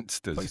you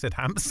pantsters. said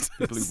hamsters.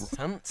 People who-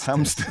 Hamsters.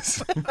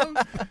 hamsters.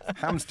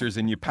 Hamsters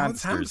in your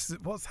What's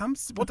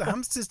pantsters. What do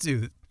hamsters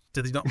do?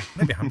 Do they not?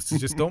 Maybe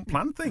hamsters just don't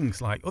plan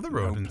things like other They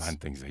don't rodents. plan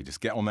things. They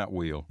just get on that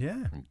wheel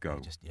Yeah. and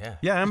go. Yeah.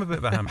 Yeah, I'm a bit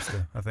of a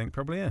hamster. I think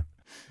probably yeah.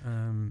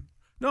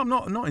 No, I'm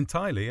not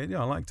entirely.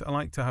 Yeah, I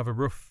like to have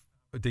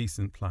a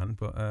decent plan,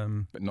 but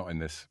But not in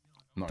this.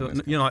 Not in don't,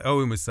 this. you know, like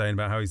Owen was saying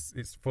about how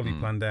it's fully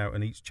planned out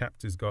and each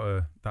chapter's got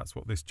a. That's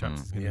what this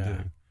chapter's going to Yeah.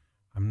 do.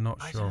 I'm not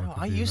I sure. don't know.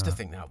 could I do used to that.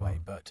 think that way,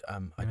 but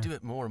I do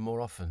it more and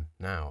more often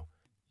now.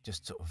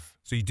 Just sort of.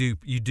 So you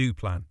do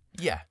plan.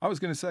 Yeah. I was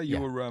going to say Yeah.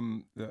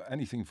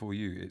 anything for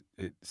you.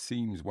 It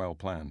seems well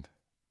planned.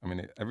 I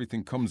mean,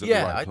 everything comes at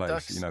Yeah, the right place.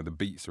 that's- You know, the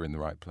beats are in the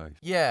right place.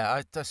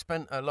 Yeah, I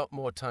spent a lot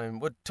more time.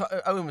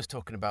 Owen was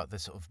talking about the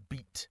sort of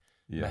beat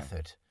Yeah,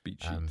 method.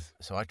 beat sheets.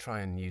 So I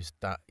try and use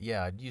that.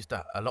 Yeah, I'd use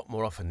that a lot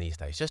more often these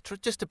days. Just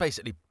to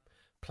basically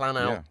plan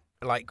out,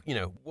 like, you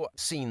know, what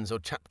scenes or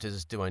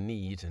chapters do I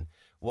need and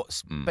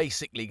what's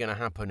basically going to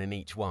happen in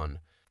each one.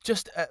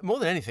 Just more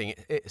than anything,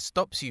 it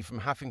stops you from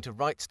having to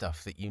write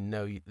stuff that you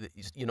know that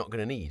you're not going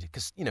to need.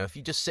 Because, you know, if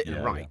you just sit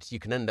and write, you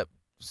can end up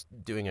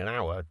doing an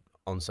hour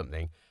on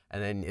something,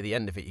 and then at the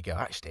end of it, you go,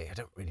 actually, I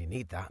don't really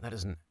need that. That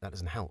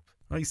doesn't help.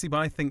 Well, you see, but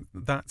I think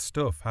that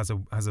stuff has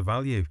a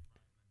value.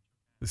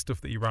 The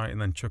stuff that you write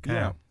and then chuck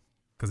Yeah. out,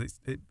 because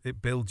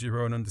it builds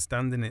your own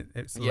understanding.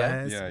 It's Yeah.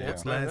 layers, Yeah, yeah.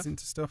 puts layers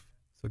into stuff,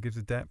 so it gives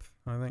a depth.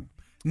 I think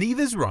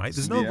neither's right.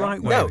 There's no Yeah.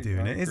 right way No. of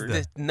doing it, is I there? agree.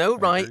 There's no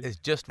right, agree. it's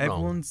just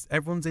wrong.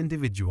 Everyone's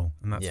individual,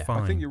 and that's Yeah.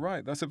 fine. I think you're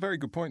right. That's a very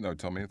good point, though,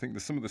 Tommy. I think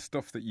that some of the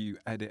stuff that you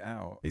edit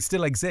out It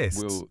still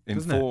exists. will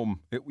doesn't it? inform.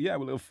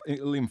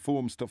 It'll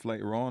inform stuff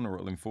later on, or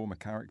it'll inform a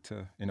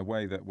character in a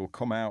way that will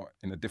come out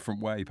in a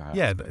different way, perhaps.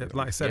 Yeah, but it'll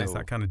like I said, it's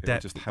still- that kind of it'll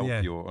depth. just help Yeah.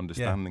 your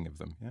understanding of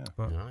them. Yeah.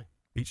 But Right.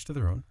 each to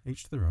their own.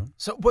 Each to their own.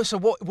 So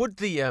what would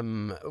the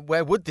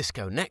where would this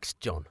go next,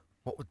 John?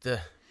 What would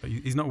the? But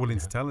he's not willing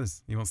to tell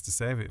us. He wants to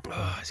save it.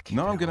 Let's keep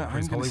No, it I'm gonna on.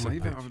 his save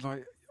Hollywood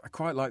it. I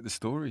quite like the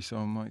story, so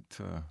I might.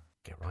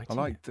 Get right. I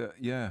like that.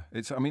 Yeah,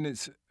 it's. I mean,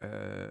 it's.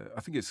 I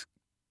think it's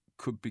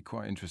could be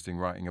quite interesting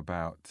writing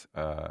about.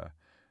 I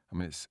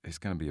mean, it's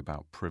going to be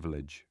about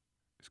privilege.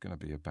 It's going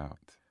to be about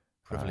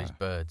Privileged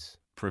birds.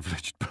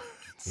 privileged birds.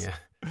 Yeah.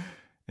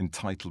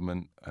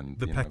 Entitlement and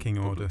The pecking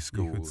public order, you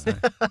school. could say.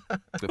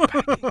 The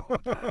pecking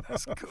order.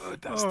 That's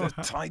good. That's the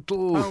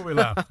title. How we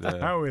laugh. The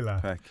How we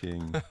laugh.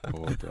 Pecking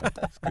order.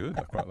 That's good.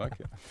 I quite like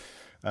it.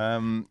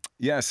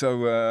 Yeah.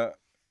 So.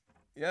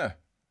 Yeah.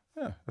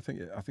 I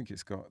think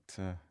it's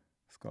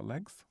got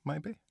legs.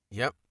 Maybe.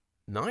 Yep.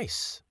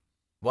 Nice.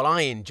 Well,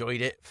 I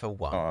enjoyed it for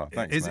one. Oh,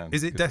 thanks, Is man. it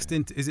Good.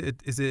 destined? Is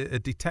it a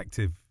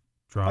detective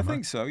drama? I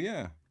think so.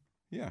 Yeah.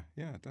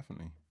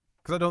 Definitely.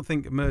 Because I don't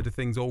think murder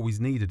things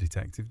always need a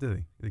detective, do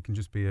they? They can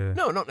just be a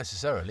No, not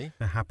necessarily.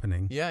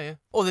 happening. Yeah.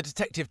 Or the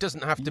detective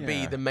doesn't have to be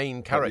Yeah. the main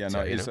But character. yeah,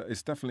 no, you it's, know?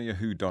 it's definitely a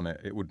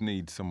whodunit. It would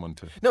need someone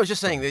to. No, I was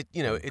just saying that,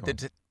 you know, Go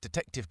the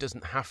detective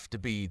doesn't have to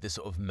be the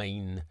sort of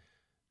main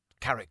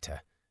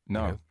character.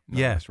 No, know?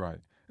 Yeah. that's right.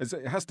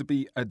 It has to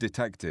be a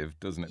detective,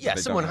 doesn't it? But Yeah,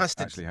 they someone don't has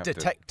to actually have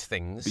detect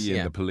things. to be yeah.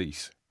 in the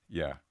police.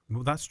 Yeah.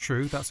 Well, that's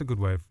true. That's a good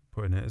way of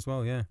putting it as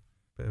well. Yeah,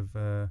 bit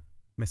of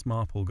Miss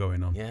Marple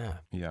going on. Yeah.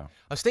 Yeah.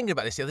 I was thinking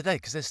about this the other day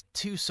because there's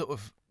two sort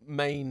of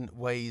main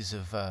ways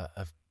of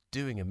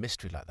doing a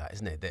mystery like that,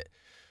 isn't it? That,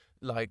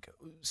 like,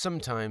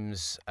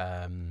 sometimes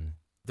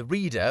the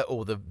reader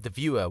or the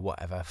viewer,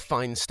 whatever,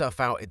 finds stuff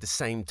out at the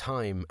same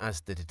time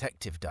as the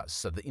detective does,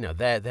 so that, you know,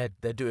 they're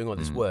doing all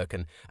this work,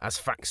 and as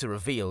facts are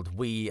revealed,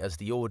 we as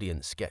the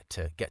audience get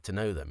to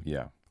know them.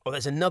 Yeah. Or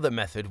there's another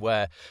method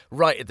where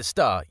right at the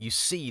start you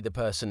see the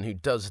person who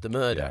does the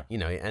murder, Yeah. you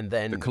know, and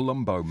then The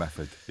Columbo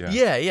method.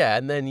 Yeah. yeah,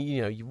 and then,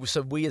 you know,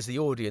 so we as the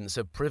audience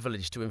are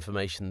privileged to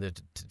information the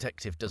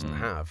detective doesn't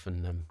have,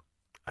 and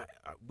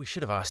we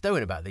should have asked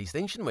Owen about these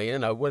things, shouldn't we? You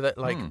know, whether,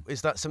 like,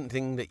 is that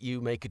something that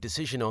you make a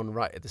decision on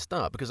right at the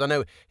start? Because I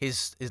know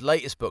his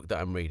latest book that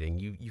I'm reading,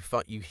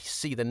 you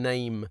see the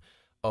name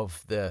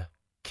of the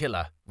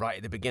killer right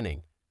at the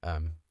beginning.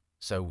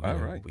 So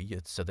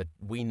that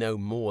we know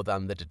more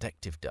than the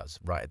detective does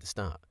right at the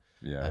start.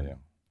 Yeah.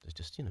 It's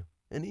just, an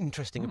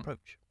interesting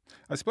approach.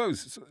 I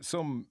suppose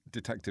some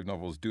detective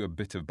novels do a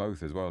bit of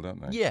both as well,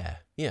 don't they? Yeah.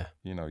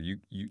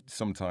 You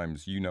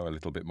sometimes you know a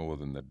little bit more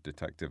than the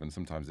detective, and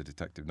sometimes the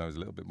detective knows a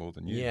little bit more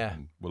than you. Yeah.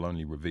 And will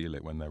only reveal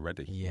it when they're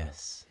ready.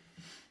 Yes.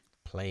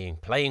 Playing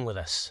with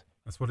us.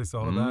 That's what it's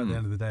all about at the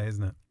end of the day,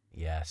 isn't it?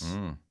 Yes.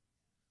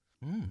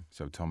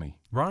 So, Tommy.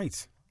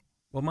 Right.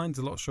 Well, mine's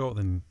a lot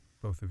shorter than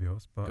both of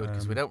yours. But, good,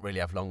 because we don't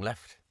really have long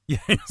left. Yeah,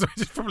 so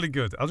it's probably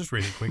good. I'll just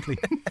read it quickly.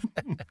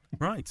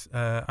 Right.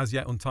 As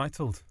yet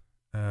untitled.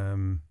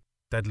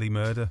 Deadly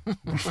murder.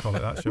 Let's call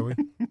it that, shall we?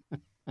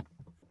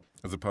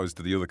 As opposed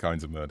to the other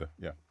kinds of murder,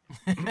 yeah.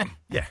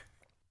 Yeah.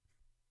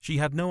 She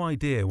had no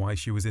idea why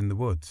she was in the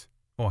woods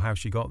or how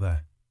she got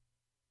there.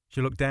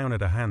 She looked down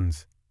at her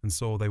hands and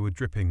saw they were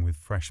dripping with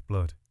fresh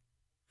blood.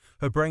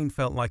 Her brain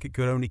felt like it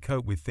could only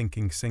cope with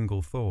thinking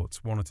single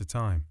thoughts one at a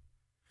time,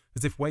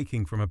 as if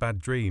waking from a bad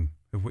dream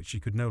of which she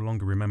could no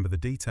longer remember the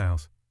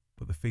details,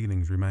 but the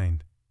feelings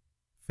remained.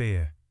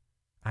 Fear,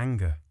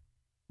 anger,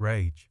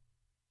 rage.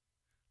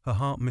 Her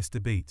heart missed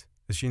a beat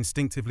as she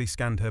instinctively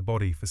scanned her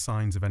body for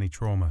signs of any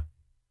trauma.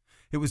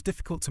 It was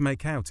difficult to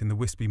make out in the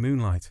wispy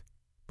moonlight,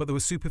 but there were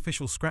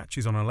superficial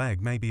scratches on her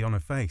leg, maybe on her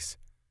face,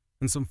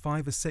 and some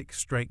 5 or 6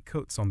 straight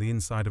cuts on the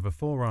inside of her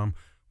forearm,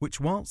 which,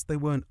 whilst they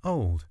weren't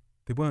old,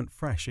 they weren't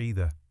fresh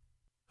either.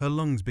 Her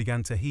lungs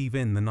began to heave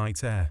in the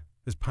night air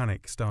as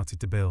panic started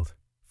to build,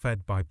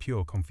 fed by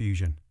pure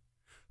confusion.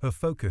 Her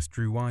focus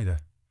drew wider,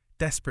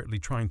 desperately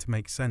trying to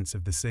make sense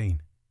of the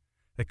scene.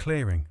 A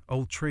clearing,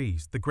 old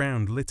trees, the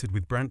ground littered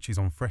with branches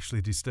on freshly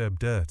disturbed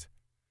dirt.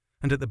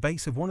 And at the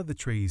base of one of the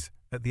trees,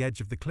 at the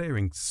edge of the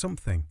clearing,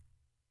 something.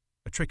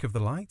 A trick of the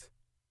light?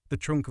 The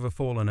trunk of a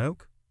fallen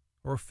oak?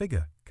 Or a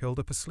figure curled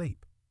up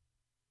asleep?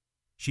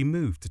 She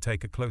moved to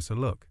take a closer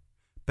look,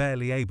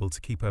 barely able to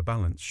keep her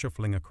balance,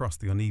 shuffling across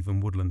the uneven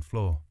woodland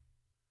floor.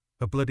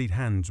 Her bloodied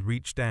hands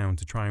reached down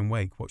to try and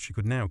wake what she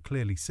could now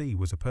clearly see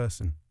was a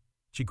person.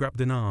 She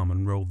grabbed an arm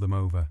and rolled them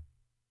over.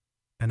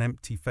 An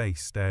empty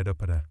face stared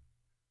up at her,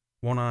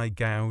 one eye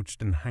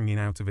gouged and hanging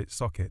out of its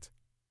socket,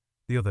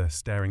 the other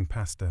staring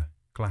past her,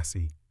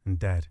 glassy and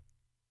dead.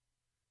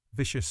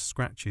 Vicious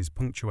scratches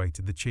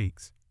punctuated the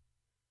cheeks,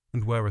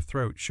 and where her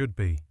throat should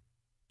be,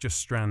 just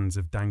strands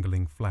of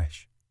dangling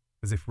flesh,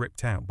 as if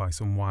ripped out by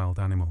some wild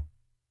animal.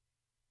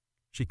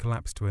 She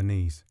collapsed to her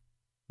knees,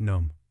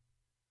 numb,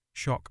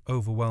 shock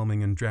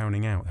overwhelming and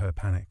drowning out her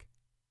panic.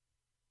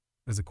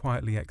 As a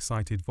quietly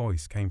excited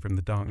voice came from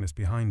the darkness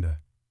behind her.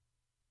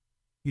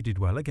 "You did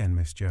well again,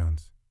 Miss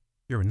Jones.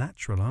 You're a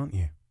natural, aren't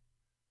you?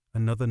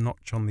 Another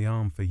notch on the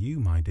arm for you,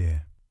 my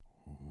dear."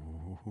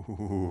 Ooh,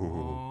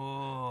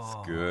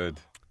 it's good.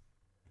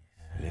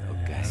 Little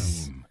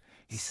game.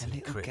 It's a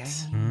little Secret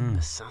game.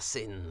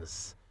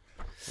 Assassins.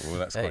 Oh,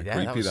 that's quite that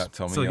creepy, was- that,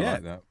 Tommy. So, I yeah.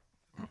 like that.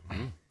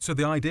 So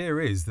the idea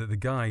is that the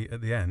guy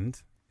at the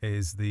end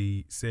is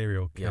the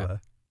serial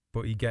killer,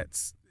 but he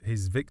gets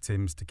his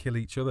victims to kill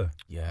each other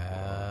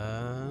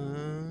Yeah.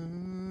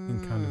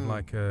 in kind of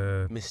like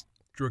a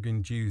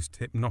drug-induced,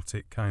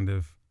 hypnotic kind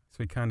of...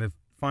 So he kind of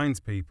finds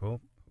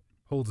people,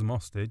 holds them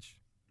hostage,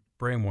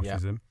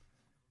 brainwashes them,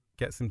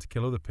 gets them to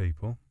kill other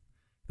people.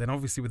 Then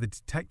obviously with the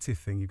detective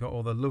thing, you've got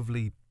all the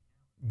lovely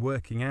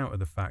working out of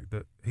the fact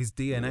that his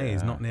DNA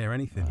is not near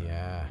anything.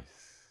 Yeah.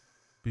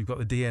 But you've got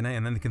the DNA,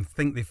 and then they can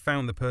think they've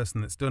found the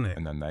person that's done it.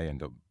 And then they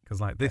end up... Because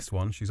like this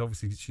one, she's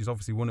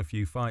obviously won a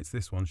few fights.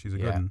 This one, she's a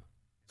good one.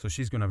 So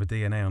she's going to have a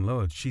DNA on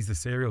load. She's the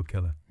serial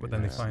killer. But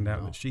then they find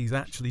out that she's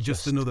actually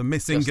just another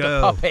missing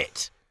girl. A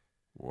puppet.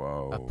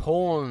 Whoa. A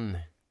pawn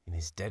in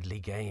his deadly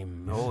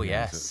game. Oh,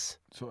 yes.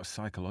 It's a sort of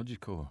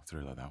psychological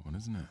thriller, that one,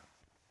 isn't it?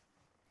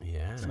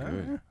 Yeah. It's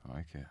good. I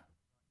like it.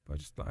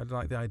 But I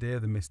like the idea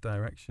of the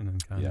misdirection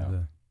and kind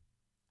of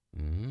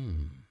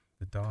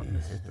the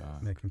darkness,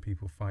 making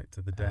people fight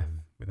to the death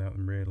without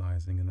them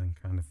realising, and then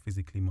kind of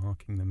physically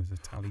marking them as a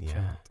tally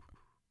chart.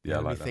 Yeah,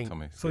 I like that,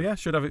 Tommy. So yeah,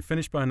 should have it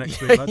finished by next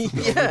week.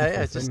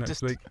 Lads. Just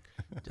next week.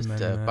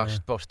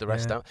 Bosh the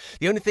rest out.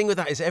 The only thing with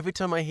that is every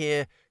time I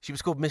hear, she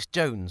was called Miss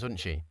Jones, wasn't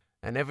she?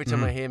 And every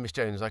time I hear Miss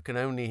Jones, I can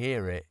only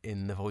hear it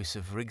in the voice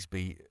of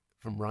Rigsby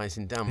from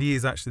Rising Damp. He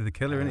is actually the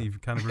killer, isn't he?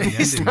 You've kind of really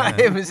Is ending that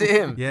there. him? Is it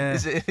him? Yeah.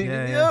 Is it him?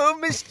 Yeah. Oh,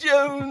 Miss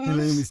Jones. Hello,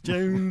 Miss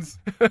Jones.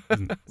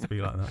 Doesn't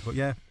speak like that, but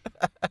yeah.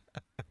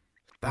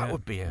 That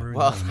would be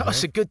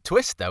that's a good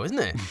twist, though, isn't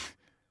it?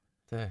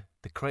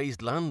 The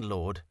crazed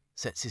landlord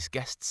sets his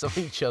guests on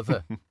each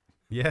other.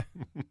 Yeah.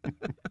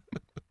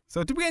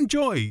 So did we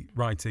enjoy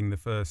writing the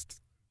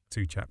first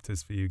 2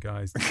 chapters for you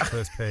guys? The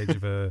first page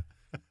of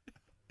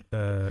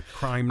a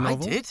crime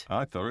novel? I did.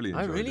 I thoroughly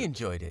enjoyed it. I really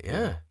enjoyed it,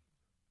 yeah.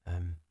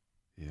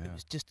 Yeah. It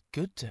was just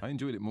good I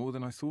enjoyed it more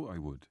than I thought I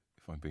would,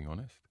 if I'm being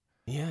honest.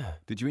 Yeah.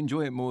 Did you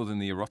enjoy it more than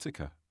the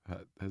erotica?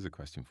 There's a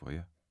question for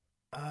you.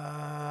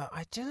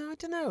 I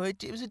don't know.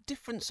 It was a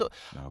different sort.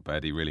 No,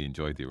 but he really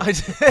enjoyed the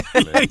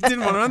erotica. He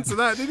didn't want to answer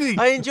that, did he?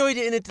 I enjoyed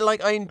it in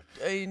I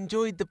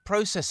enjoyed the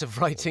process of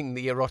writing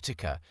the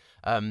erotica,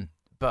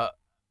 but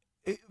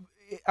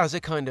as a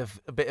kind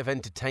of a bit of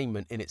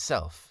entertainment in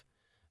itself.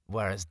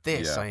 Whereas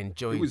this, I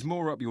enjoyed. It was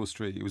more up your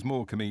street. It was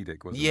more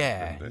comedic, wasn't it?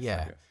 Yeah, than this,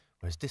 yeah. I guess.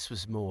 Whereas this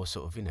was more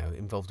sort of,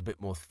 involved a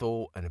bit more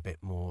thought and a bit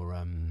more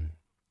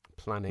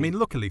planning. I mean,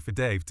 luckily for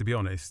Dave, to be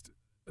honest,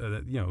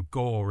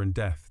 gore and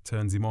death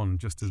turns him on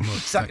just as much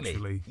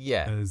sexually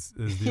as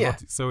the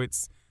erotic. So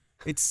it's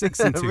 6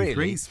 and 2 really,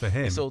 3s for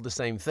him. It's all the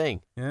same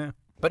thing. Yeah.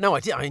 But no,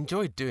 I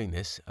enjoyed doing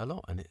this a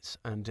lot,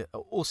 and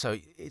also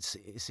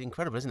it's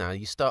incredible, isn't it? How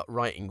you start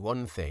writing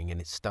one thing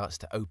and it starts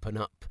to open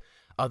up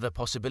other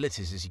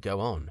possibilities as you go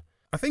on.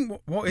 I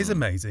think what is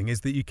amazing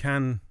is that you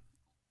can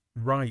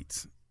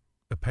write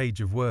a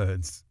page of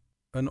words,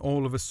 and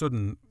all of a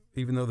sudden,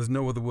 even though there's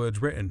no other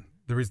words written,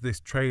 there is this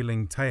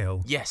trailing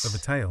tail of a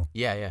tale.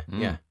 Yeah.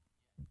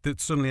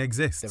 That suddenly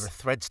exists. There are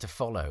threads to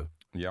follow.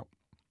 Yep.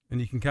 And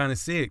you can kind of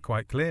see it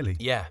quite clearly.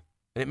 Yeah.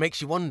 And it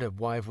makes you wonder,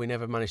 why have we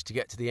never managed to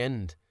get to the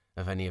end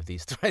of any of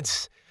these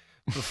threads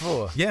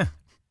before? Yeah,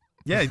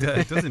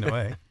 it does in a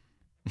way.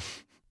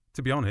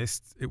 To be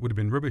honest, it would have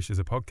been rubbish as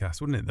a podcast,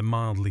 wouldn't it? The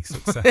mildly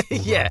successful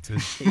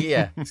writers.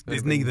 Yeah.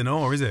 It's neither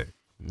nor, is it?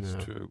 No.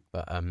 It's true.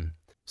 But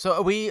so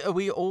are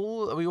we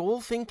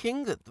all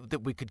thinking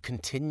that we could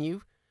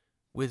continue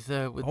with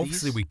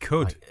Obviously these? we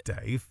could,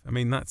 Dave. I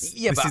mean, this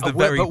is but the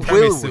very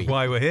premise of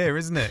why we're here,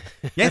 isn't it?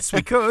 Yes,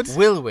 we could.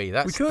 Will we?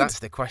 That's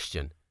the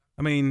question.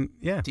 I mean,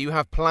 yeah. Do you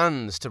have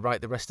plans to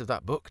write the rest of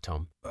that book,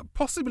 Tom?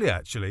 Possibly,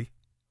 actually.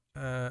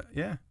 Yeah.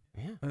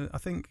 Yeah. I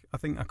think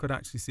I could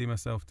actually see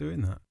myself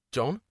doing that.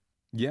 John?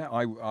 Yeah,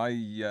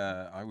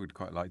 I would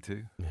quite like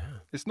to. Yeah.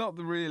 It's not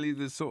really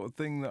the sort of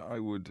thing that I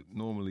would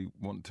normally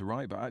want to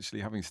write, but actually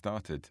having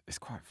started, it's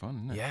quite fun,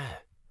 isn't it? Yeah.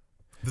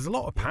 There's a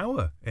lot of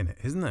power in it,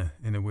 isn't there?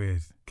 In a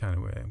weird kind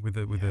of way,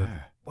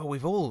 Well,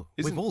 we've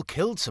all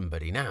killed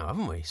somebody now,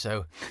 haven't we?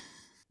 So,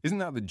 isn't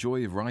that the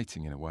joy of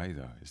writing in a way,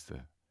 though? It's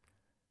the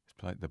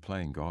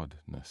playing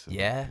godness.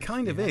 Yeah.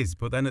 Kind of is,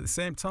 but then at the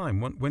same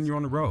time, when you're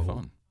on a roll,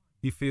 fun.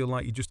 You feel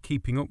like you're just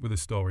keeping up with a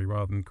story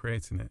rather than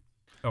creating it.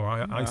 Oh,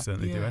 I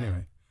certainly do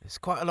anyway. It's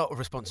quite a lot of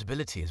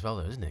responsibility as well,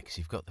 though, isn't it? Because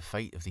you've got the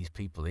fate of these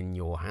people in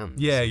your hands.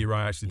 Yeah, you're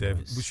right, actually, Dave.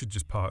 We should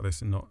just park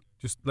this and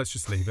let's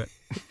just leave it.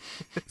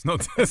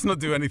 Let's not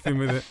do anything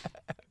with it.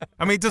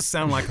 I mean, it does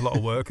sound like a lot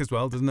of work as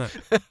well, doesn't it?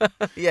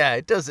 Yeah,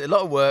 it does. A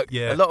lot of work,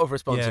 a lot of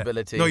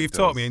responsibility. Yeah. No, you've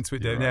talked me into it,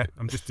 Dave. Right. Yeah,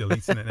 I'm just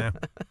deleting it now.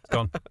 It's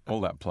gone.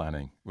 All that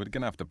planning. We're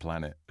going to have to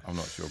plan it. I'm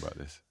not sure about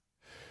this.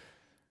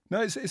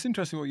 No, it's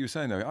interesting what you were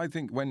saying, though. I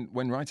think when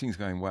writing's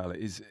going well,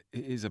 it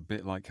is a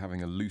bit like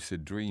having a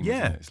lucid dream,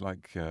 isn't it? It's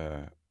like,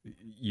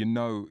 you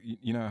know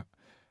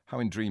how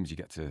in dreams you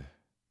get to,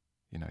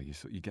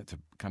 you get to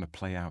kind of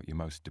play out your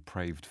most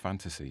depraved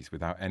fantasies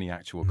without any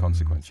actual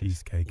consequences.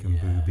 Cheesecake and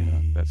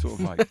boobies. That's sort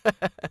of like,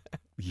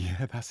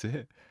 yeah, that's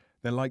it.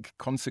 They're like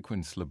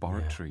consequence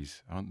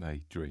laboratories, aren't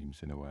they,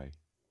 dreams, in a way?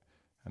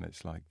 And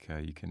it's like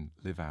you can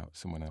live out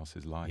someone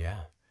else's life,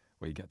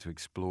 where you get to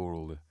explore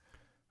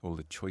all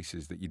the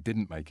choices that you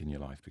didn't make in your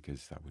life,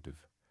 because that would have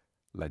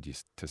led you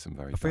to some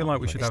very. I feel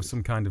like we should have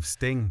some kind of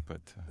sting,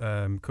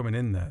 coming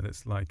in there.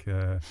 That's like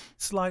a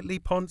slightly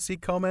poncy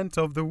comment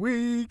of the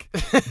week,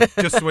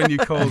 just when you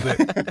called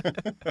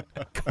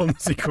it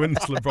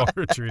consequence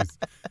laboratories.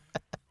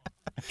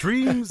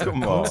 Dreams of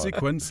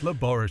consequence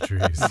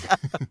laboratories.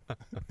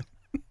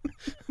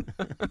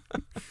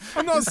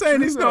 I'm not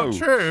saying it's not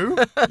true.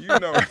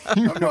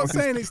 I'm not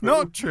saying it's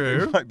not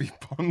true. It might be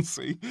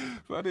poncy,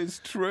 but it's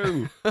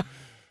true.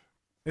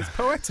 It's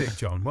poetic,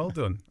 John. Well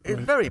done. It's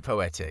very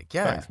poetic,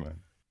 yeah. Thanks, man.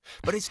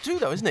 But it's true,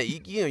 though, isn't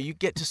it? You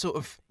get to sort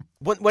of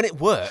when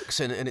it works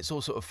and it's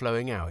all sort of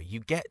flowing out. You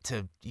get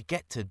to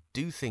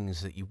do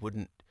things that you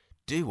wouldn't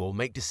do, or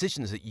make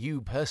decisions that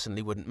you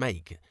personally wouldn't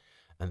make,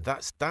 and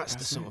that's the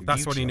sort of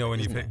that's what you know when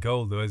you've hit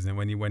gold, though, isn't it?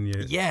 When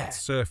you're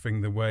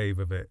surfing the wave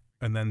of it,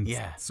 and then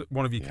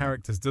one of your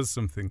characters does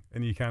something,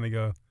 and you kind of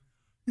go,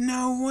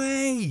 "No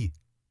way!"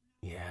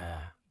 Yeah,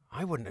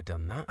 I wouldn't have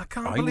done that. I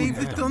can't believe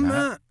they've done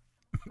that.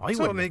 I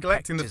sort of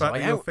neglecting the fact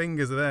that your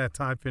fingers are there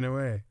typing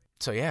away.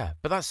 So yeah,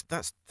 but that's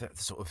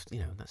sort of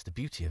that's the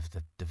beauty of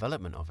the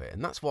development of it,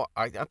 and that's what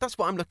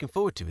I'm looking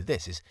forward to with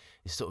this is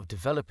sort of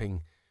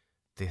developing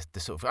the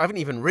sort of. I haven't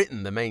even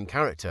written the main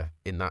character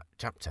in that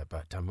chapter,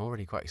 but I'm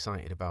already quite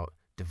excited about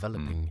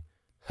developing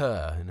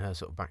her and her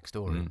sort of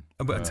backstory.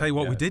 But I tell you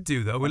what, we did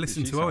do though. We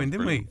listened to Owen,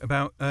 didn't we,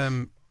 about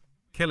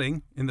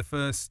killing in the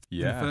first.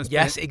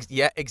 Yes,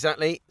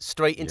 exactly.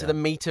 Straight into the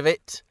meat of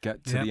it.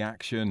 Get to the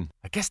action.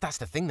 I guess that's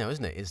the thing, though,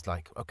 isn't it? Is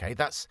like, okay,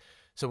 that's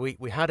so we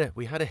had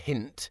a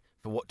hint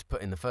for what to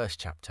put in the first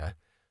chapter,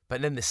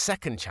 but then the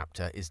second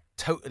chapter is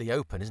totally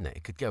open, isn't it?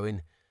 It could go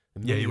in.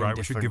 You're right.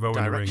 We should give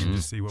Owen a ring and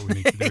just see what we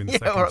need to do in the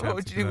second right, chapter. What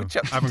would you do with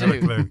chapter 2? I haven't got a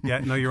clue. Yeah,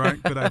 no, you're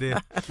right. Good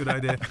idea. Good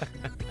idea.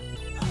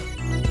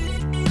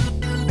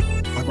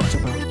 I write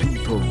about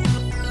people.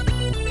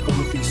 All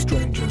of these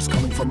strangers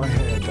coming from my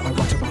head. I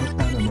write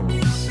about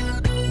animals.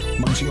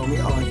 Munching on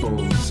the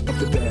eyeballs of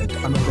the dead.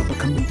 I'm a rubber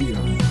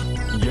comedian.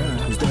 Yeah,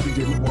 whose daddy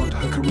didn't want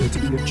her career to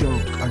be a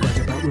joke. I write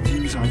about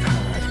reviews I've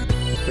had.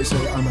 They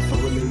say I'm a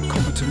thoroughly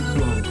competent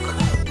bloke.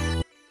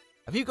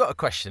 Have you got a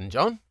question,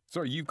 John?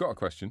 Sorry, you've got a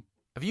question.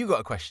 Have you got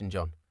a question,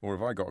 John? Or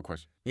have I got a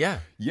question? Yeah.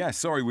 Yeah,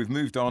 sorry, we've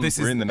moved on.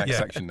 We're in the next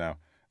section now.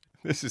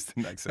 This is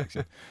the next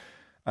section.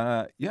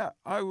 I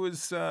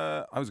was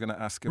going to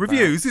ask about...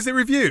 Reviews? Is it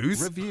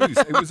reviews? Reviews.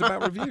 It was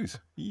about reviews.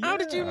 Yeah. How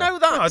did you know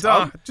that, I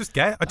Tom? just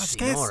guessed. I just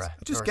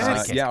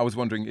guessed. I was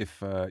wondering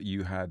if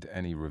you had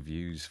any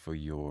reviews for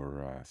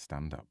your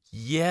stand-up.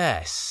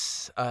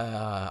 Yes,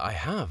 I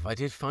have. I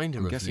did find a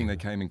review. I'm guessing they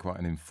came in quite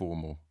an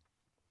informal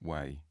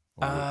way.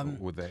 Or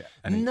were there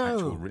any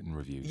actual written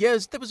reviews?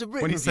 Yes, there was a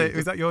written review.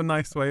 Is that your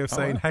nice way of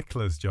saying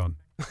hecklers, John?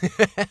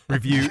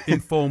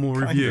 Informal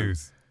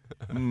reviews.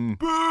 People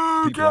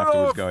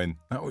afterwards going,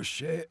 that was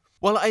shit.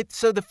 Well,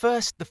 so the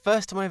first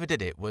time I ever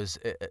did it was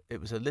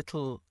a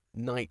little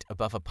night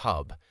above a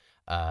pub,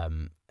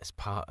 as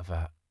part of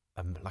a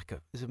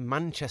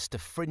Manchester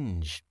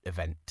Fringe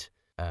event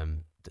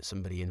that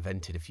somebody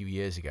invented a few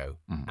years ago,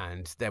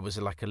 and there was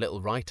a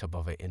little write-up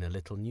of it in a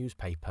little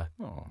newspaper.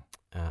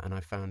 And I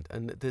found,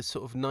 and the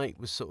sort of night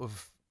was sort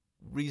of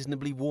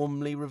reasonably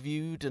warmly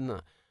reviewed,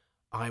 and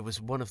I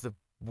was one of the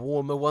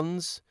warmer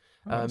ones.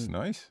 That's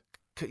nice.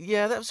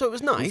 Yeah, so it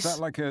was nice. Was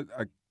that like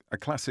a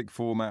classic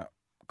format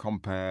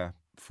compare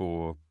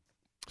for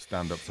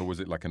stand-ups, or was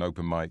it like an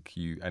open mic?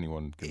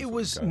 Anyone? It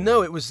was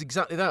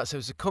exactly that. So it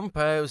was a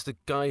compare. It was the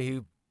guy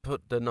who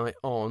put the night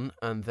on,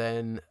 and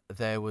then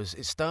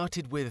it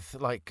started with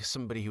like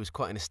somebody who was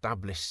quite an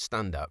established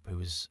stand-up who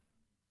was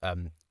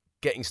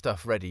getting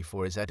stuff ready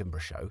for his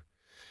Edinburgh show,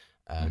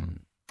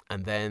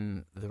 and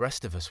then the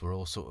rest of us were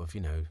all sort of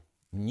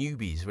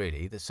newbies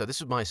really. So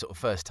this was my sort of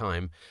first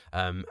time,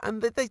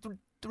 and the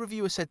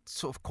reviewer said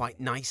sort of quite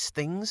nice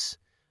things,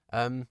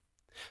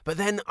 but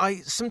then I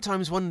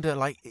sometimes wonder,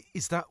 like,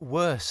 is that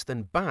worse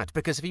than bad?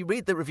 Because if you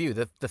read the review,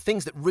 the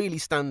things that really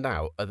stand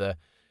out are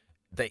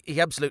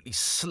he absolutely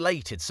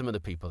slated some of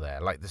the people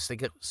there. Like this, they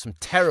get some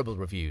terrible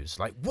reviews.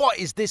 Like, what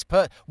is this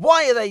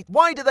why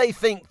do they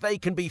think they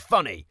can be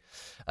funny?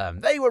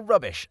 They were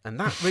rubbish, and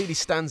that really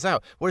stands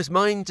out. Whereas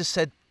mine just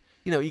said,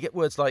 you get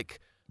words like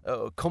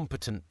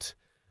competent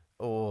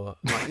or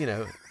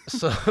like,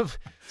 sort of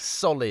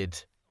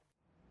solid.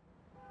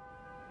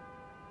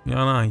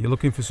 Yeah, I know. You're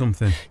looking for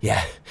something.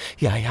 Yeah,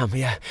 I am.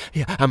 Yeah.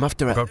 I'm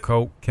after I've got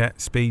coke,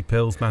 ket, speed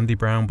pills, Mandy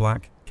Brown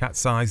Black,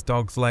 cat-sized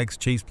dog's legs,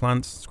 cheese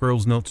plants,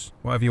 squirrel's nuts,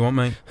 whatever you want,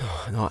 mate.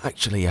 Oh, no,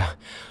 actually,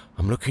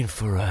 I'm looking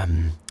for a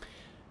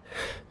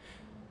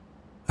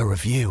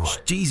review.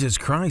 Jesus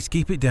Christ,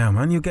 keep it down,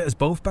 man. You'll get us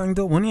both banged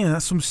up, won't you?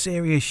 That's some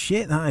serious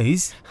shit, that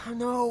is. I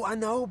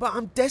know, but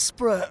I'm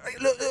desperate.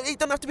 Look, it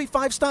don't have to be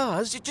 5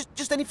 stars.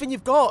 Just anything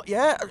you've got,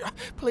 yeah?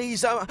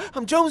 Please,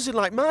 I'm jonesing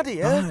like mad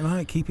here.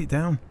 Right, keep it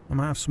down. I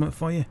might have something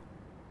for you.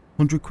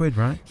 100 quid,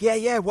 right?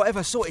 Yeah,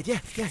 whatever, sorted,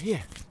 yeah.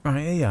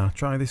 Right, here you are.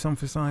 Try this on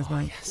for size,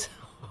 mate. Yes.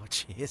 Oh,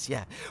 cheers,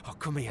 yeah. Oh,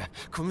 come here,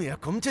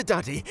 come to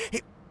Daddy.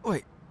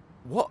 Wait,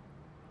 what?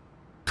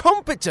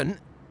 Competent?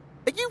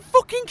 Are you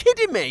fucking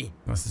kidding me?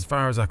 That's as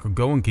far as I could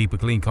go and keep a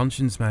clean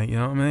conscience, mate, you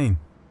know what I mean?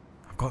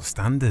 I've got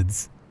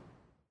standards.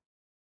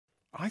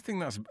 I think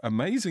that's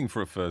amazing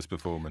for a first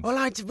performance.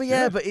 Well,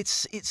 but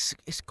it's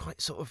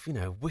quite sort of,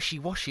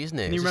 wishy-washy, isn't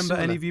it? Can you remember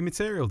any of your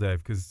material,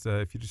 Dave? Because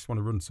if you just want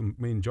to run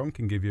me and John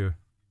can give you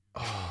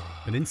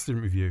an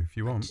instant review if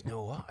you want. You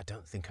know what? I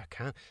don't think I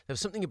can. There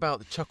was something about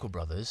the Chuckle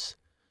Brothers.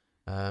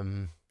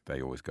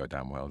 They always go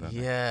down well, don't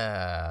they?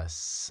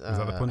 Yes. Is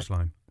that the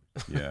punchline?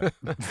 Yeah.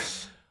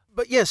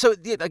 But yeah, so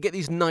I get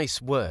these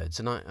nice words,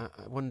 and I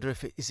wonder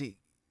if is it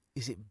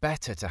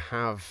better to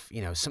have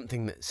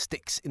something that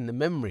sticks in the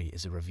memory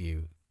as a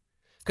review,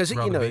 because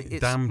it's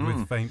damned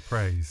with faint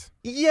praise.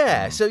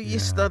 Yeah, so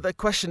it's the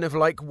question of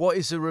like, what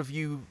is a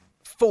review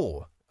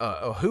for,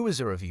 or who is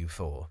a review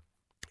for?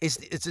 Is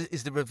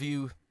the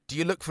review? Do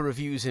you look for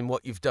reviews in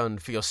what you've done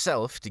for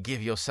yourself to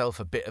give yourself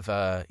a bit of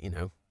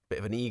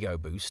an ego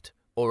boost,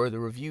 or are the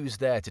reviews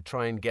there to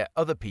try and get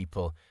other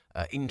people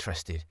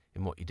interested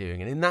in what you're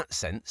doing? And in that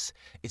sense,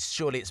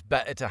 surely it's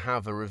better to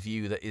have a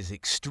review that is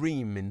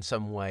extreme in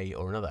some way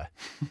or another.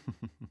 Do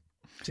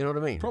you know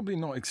what I mean? Probably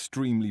not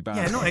extremely bad.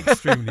 Yeah, not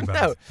extremely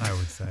bad, No. I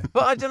would say.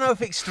 But I don't know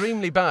if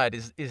extremely bad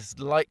is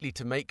likely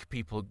to make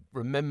people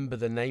remember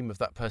the name of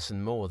that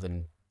person more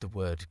than the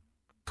word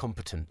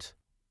competent.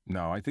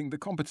 No, I think the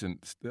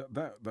competence,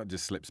 that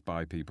just slips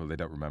by people. They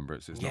don't remember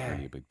it, so it's not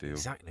really a big deal.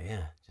 Exactly,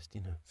 yeah. Just,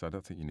 So I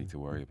don't think you need to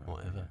worry about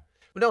whatever. it.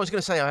 Well, no, I was going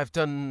to say I've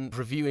done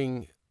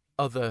reviewing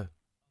other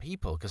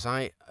people, because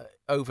I,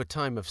 over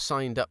time, have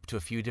signed up to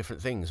a few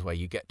different things where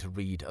you get to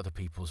read other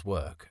people's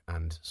work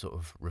and sort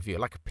of review,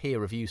 like a peer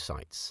review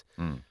sites.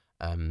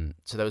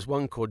 So there was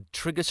one called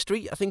Trigger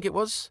Street, I think it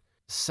was,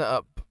 set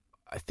up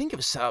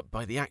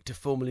by the actor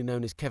formerly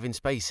known as Kevin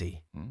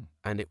Spacey.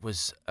 And it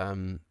was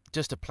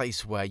just a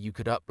place where you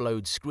could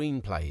upload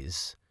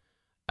screenplays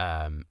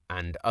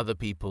and other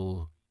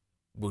people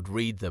would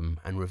read them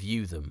and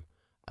review them.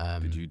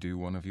 Did you do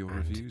one of your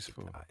reviews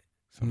for?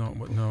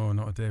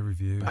 Not a day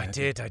review. I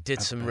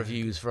did some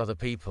reviews for other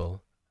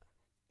people.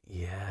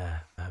 Yeah,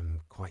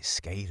 quite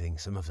scathing,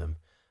 some of them.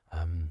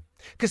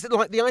 Because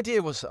like the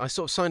idea was, I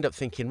sort of signed up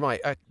thinking, right,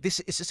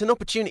 it's an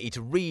opportunity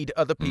to read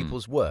other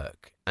people's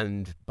work,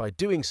 and by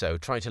doing so,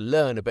 try to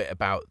learn a bit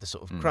about the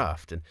sort of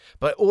craft.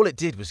 But all it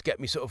did was get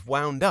me sort of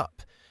wound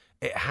up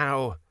at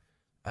how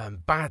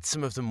bad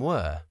some of them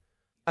were.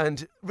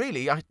 And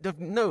really, I've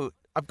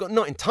got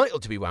not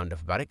entitled to be wound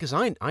up about it, because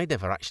I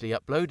never actually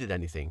uploaded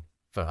anything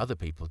for other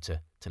people to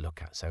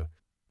look at. So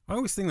I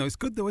always think, though, it's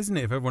good, though, isn't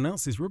it, if everyone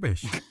else is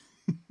rubbish?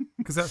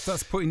 Because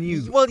that's putting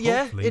you,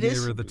 it is,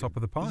 nearer at the top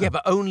of the pile. Yeah,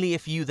 but only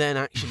if you then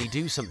actually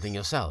do something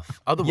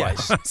yourself.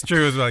 Otherwise... Yeah, that's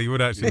true as well. You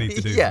would actually need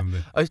to do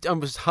something. I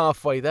was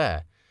halfway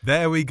there.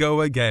 There we go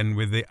again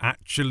with the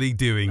actually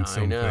doing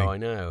something. I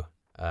know.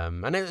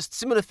 And it was a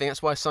similar thing.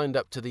 That's why I signed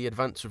up to the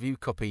advanced review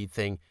copy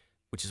thing,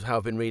 which is how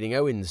I've been reading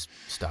Owen's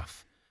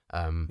stuff.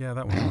 Yeah,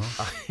 that one.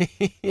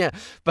 Yeah,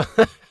 but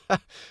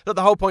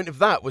the whole point of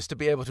that was to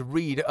be able to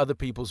read other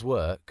people's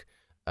work,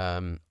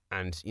 and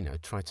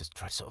try to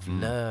sort of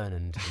learn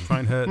and try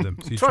and hurt them.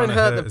 So you're trying to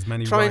hurt as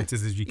many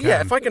writers as you can.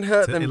 Yeah, if I can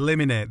hurt them,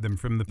 eliminate them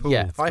from the pool.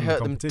 Yeah, if I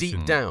hurt them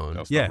deep down,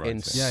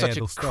 in such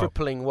a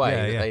crippling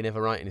way that they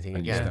never write anything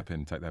and again. You step in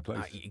and take their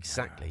place.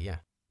 Exactly. Yeah.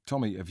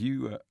 Tommy,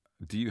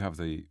 do you have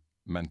the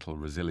mental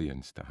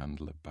resilience to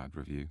handle a bad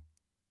review?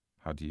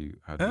 How do you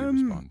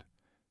respond?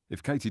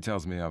 If Katie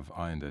tells me I've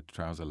ironed her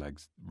trouser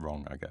legs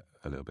wrong, I get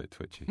a little bit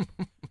twitchy.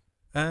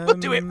 Well,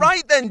 do it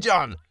right then,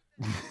 John.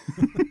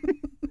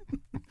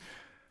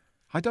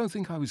 I don't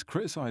think I was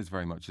criticised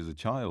very much as a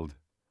child.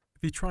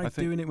 Have you tried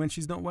doing it when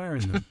she's not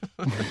wearing them?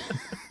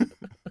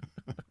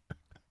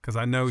 Because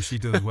I know she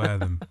does wear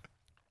them.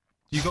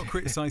 You got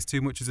criticised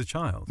too much as a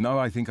child? No,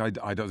 I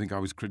don't think I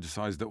was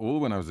criticised at all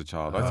when I was a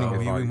child. I think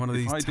if you were in one of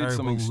these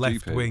terrible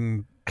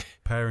left-wing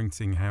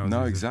parenting houses.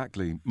 No,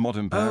 exactly.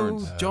 Modern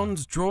parents. Oh,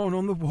 John's drawn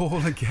on the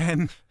wall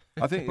again.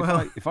 I think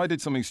if I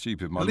did something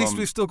stupid, at least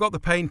we've still got the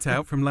paint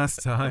out from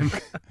last time.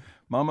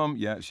 My mum,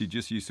 she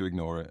just used to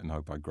ignore it and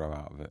hope I'd grow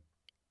out of it.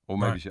 Or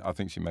maybe I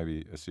think she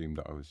maybe assumed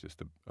that I was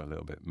just a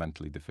little bit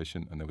mentally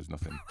deficient and there was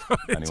nothing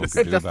anyone could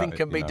do about it. Nothing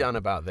can be done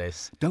about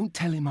this. Don't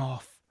tell him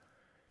off.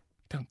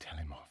 Don't tell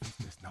him off.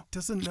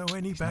 Doesn't know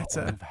any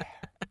better.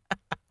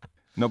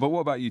 No, but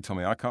what about you,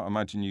 Tommy? I can't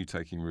imagine you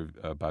taking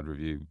a bad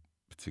review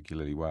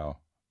particularly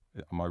well.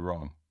 Am I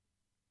wrong?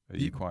 Are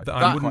you quite?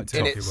 I wouldn't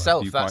in take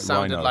itself, it that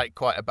sounded like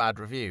quite a bad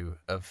review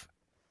of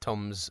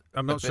Tom's.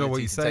 I'm not sure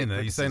what you're saying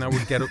there. You're saying I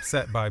would get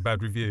upset by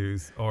bad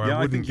reviews, or I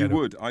wouldn't. I think you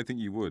would. I think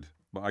you would.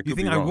 But I could you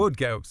think be wrong. I would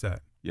get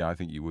upset? Yeah, I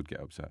think you would get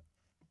upset.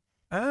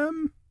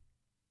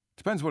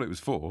 Depends what it was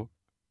for.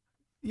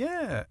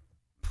 Yeah.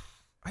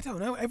 I don't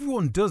know.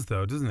 Everyone does,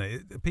 though, doesn't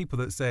it? People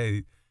that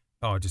say,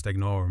 oh, just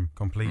ignore them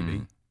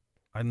completely.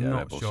 I'm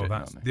not sure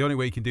that's... The only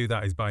way you can do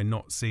that is by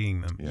not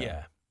seeing them.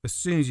 Yeah. As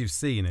soon as you've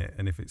seen it,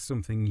 and if it's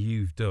something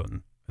you've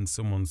done, and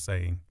someone's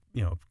saying,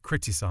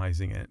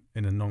 criticising it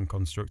in a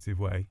non-constructive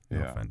way,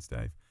 no offence,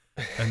 Dave,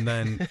 and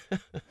then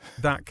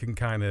that can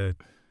kind of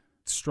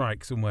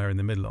strike somewhere in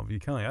the middle of you,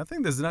 can't you? I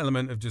think there's an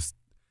element of just...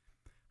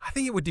 I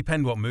think it would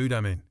depend what mood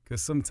I'm in,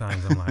 because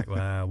sometimes I'm like,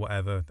 well,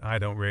 whatever. I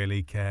don't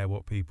really care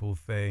what people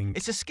think.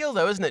 It's a skill,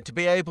 though, isn't it, to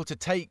be able to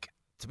take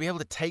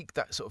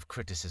that sort of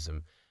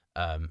criticism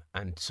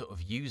and sort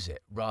of use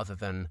it rather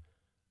than...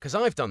 Because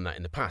I've done that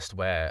in the past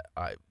where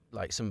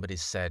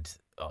somebody's said,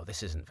 oh,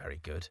 this isn't very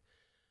good.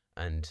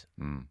 And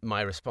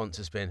my response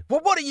has been,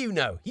 well, what do you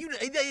know?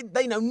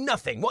 They know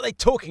nothing. What are they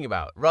talking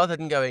about? Rather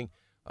than going,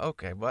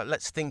 okay, well,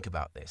 let's think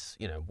about this.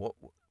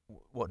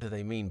 What do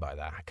they mean by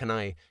that? Can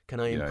I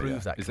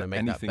improve that? Can I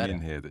make that better? Is there anything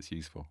in here that's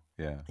useful?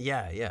 Yeah.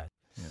 Yeah.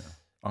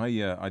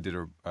 I did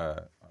I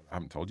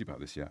haven't told you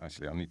about this yet,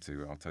 actually.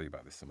 I'll tell you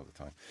about this some other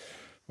time.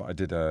 But I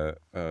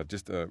did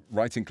just a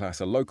writing class,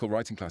 a local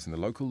writing class in the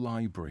local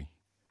library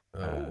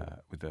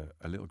with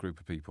a little group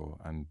of people.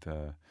 And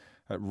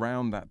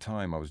around that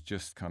time, I was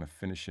just kind of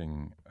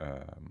finishing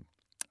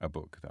a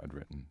book that I'd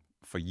written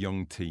for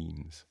young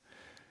teens.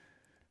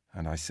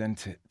 And I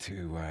sent it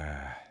to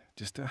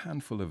just a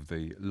handful of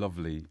the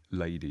lovely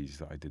ladies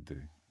that I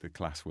did the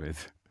class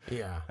with.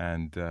 Yeah.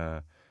 And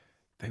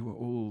they were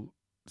all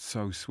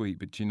so sweet.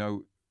 But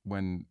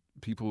when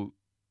people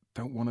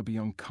don't want to be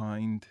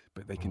unkind,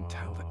 but they can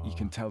tell that you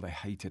can tell they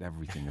hated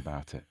everything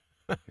about it.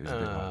 It was a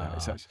bit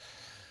like that.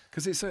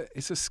 Because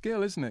it's a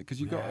skill, isn't it? Because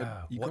you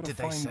got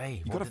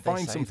to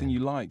find something you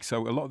like.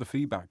 So a lot of the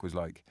feedback was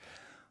like,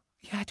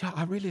 yeah,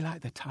 I really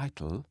like the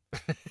title.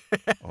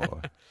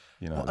 Or,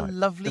 what a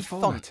lovely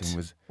font.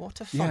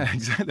 What a font. Yeah,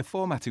 exactly. The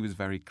formatting was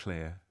very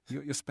clear.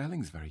 Your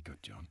spelling's very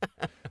good, John.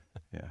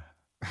 Yeah.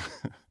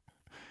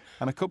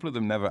 And a couple of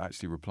them never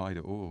actually replied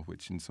at all,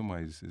 which in some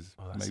ways is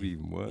maybe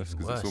even worse,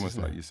 because it's almost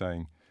like you're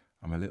saying,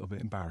 I'm a little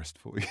bit embarrassed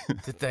for you.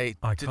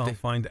 I can't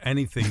find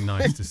anything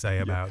nice to say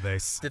about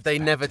this. Did they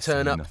never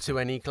turn up to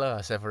any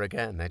class ever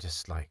again? They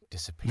just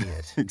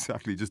disappeared.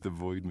 Exactly, just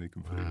avoid me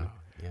completely. Wow.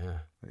 Yeah.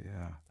 But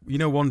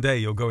yeah. One day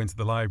you'll go into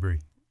the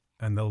library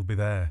and they'll be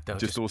there.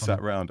 Just all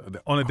sat round.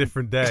 On a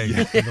different day.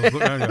 Yeah. And they'll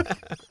look around and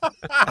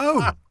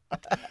go,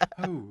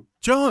 oh,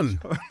 John.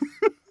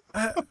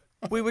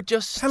 We were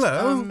just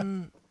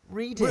hello.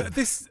 reading.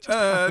 This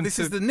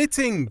is the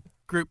knitting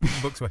group put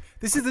the books away.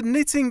 This is the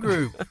knitting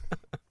group.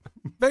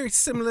 Very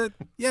similar,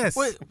 yes.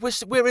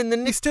 We're in the...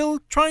 You're still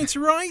trying to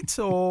write,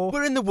 or...?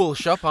 We're in the wool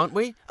shop, aren't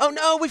we? Oh,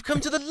 no, we've come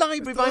to the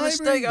library by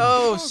mistake.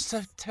 Oh,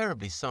 so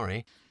terribly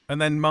sorry.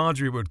 And then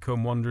Marjorie would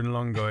come wandering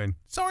along going,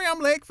 sorry, I'm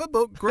late for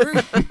book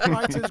group,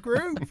 writers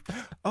group.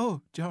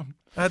 Oh, John.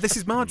 This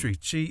is Marjorie.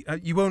 She,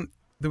 you won't...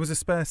 There was a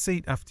spare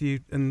seat after you,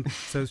 and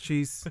so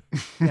she's...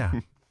 Yeah.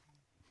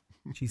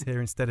 She's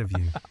here instead of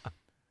you.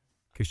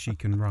 Because she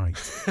can write.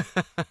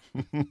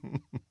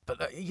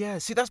 But yeah,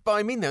 see, that's what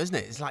I mean, though, isn't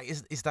it? It's like,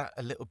 is that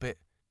a little bit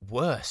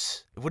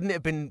worse? Would it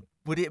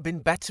have been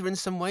better in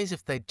some ways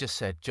if they'd just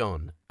said,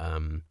 John,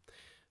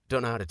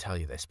 don't know how to tell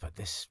you this, but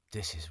this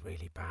is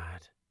really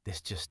bad.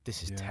 This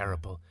is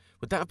terrible.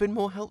 Would that have been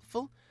more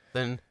helpful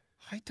than...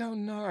 I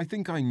don't know. I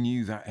think I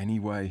knew that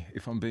anyway,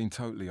 if I'm being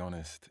totally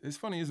honest. It's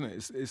funny, isn't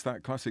it? It's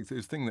that classic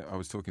thing that I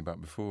was talking about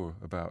before,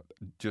 about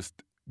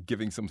just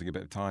giving something a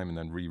bit of time and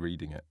then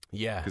rereading it.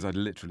 Yeah. Because I'd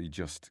literally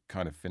just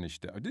kind of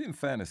finished it. In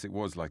fairness, it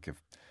was like a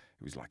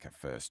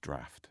first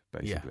draft,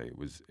 basically.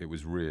 Yeah. It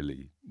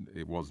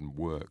wasn't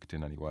worked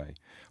in any way.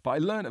 But I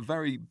learned a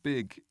very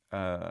big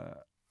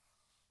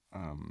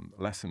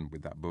lesson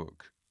with that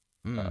book.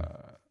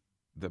 Definitely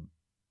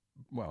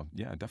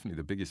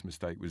the biggest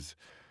mistake was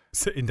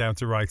sitting down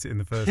to write it in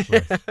the first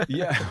place.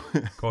 Yeah.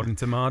 According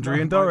to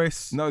Marjorie and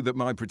Doris. That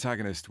my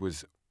protagonist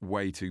was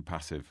way too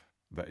passive,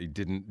 that he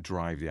didn't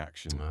drive the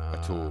action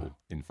at all,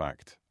 in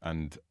fact.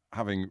 And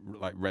having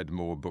read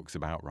more books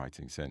about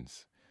writing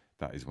since,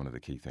 that is one of the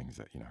key things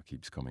that,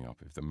 keeps coming up.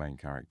 If the main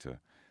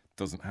character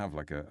doesn't have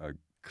a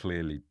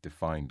clearly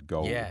defined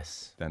goal,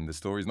 then the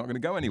story's not going to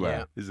go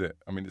anywhere, is it?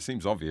 I mean, it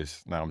seems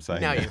obvious now I'm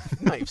saying now it.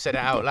 Now you've said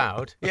it out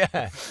loud.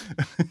 Yeah.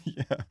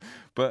 Yeah.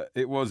 But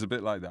it was a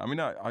bit like that. I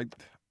mean, I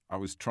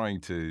was trying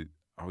to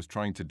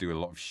do a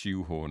lot of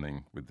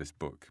shoehorning with this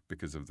book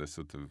because of the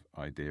sort of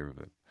idea of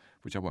it,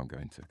 which I won't go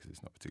into because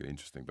it's not particularly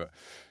interesting. But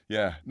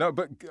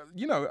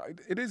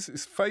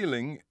it's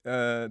failing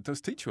does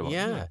teach you a lot.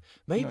 Yeah,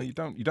 maybe you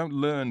don't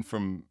learn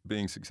from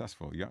being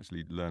successful. You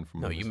actually learn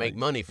from. No, you make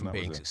money from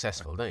being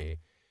successful, don't you?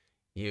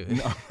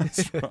 No,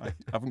 that's right.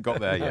 I haven't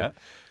got there yet,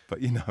 but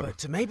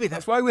But maybe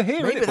that's why we're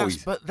here, isn't it,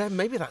 boys? But then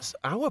maybe that's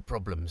our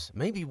problems.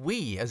 Maybe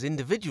we as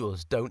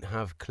individuals don't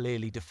have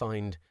clearly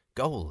defined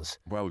goals.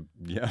 Well,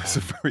 yeah, that's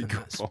a very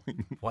good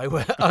point. Why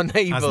we're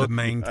unable... As the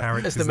main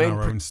characters in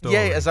our own story.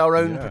 Yeah, as our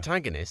own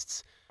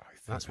protagonists.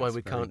 That's why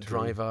we can't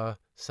drive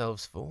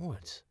ourselves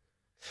forwards.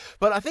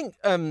 But I think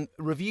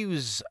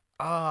reviews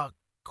are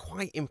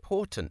quite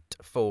important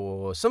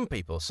for some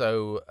people.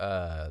 So,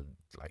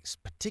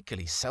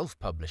 particularly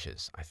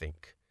self-publishers, I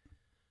think.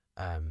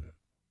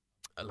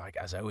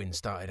 As Owen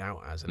started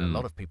out as, and a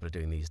lot of people are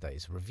doing these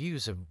days,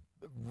 reviews are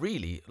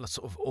really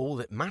sort of all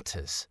that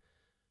matters.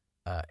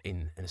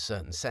 In a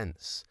certain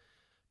sense,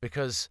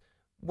 because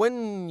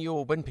when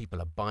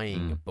people are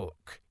buying a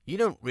book, you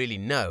don't really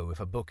know if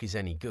a book is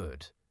any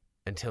good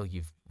until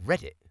you've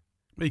read it.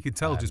 Well, you can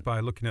tell just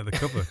by looking at the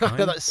cover.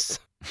 That's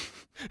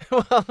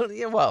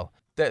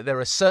there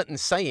are certain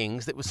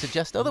sayings that would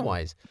suggest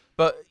otherwise.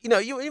 But you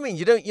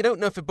don't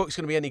know if a book's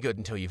going to be any good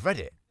until you've read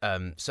it.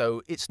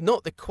 So it's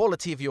not the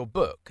quality of your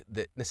book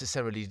that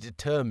necessarily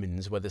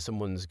determines whether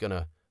someone's going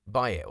to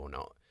buy it or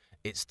not.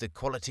 It's the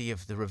quality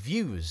of the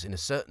reviews to a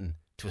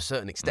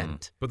certain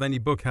extent. But then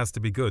your book has to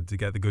be good to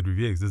get the good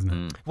reviews, doesn't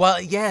it?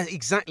 Well, yeah,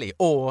 exactly.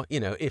 Or,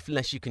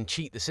 unless you can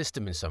cheat the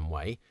system in some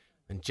way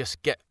and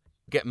just get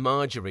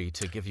Marjorie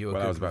to give you a good review.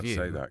 Well, I was about to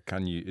say that.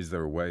 Is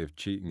there a way of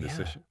cheating the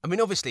system? I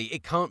mean, obviously,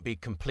 it can't be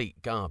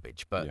complete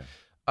garbage, but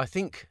I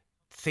think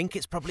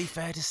it's probably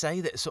fair to say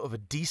that sort of a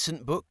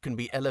decent book can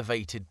be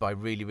elevated by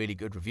really, really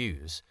good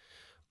reviews,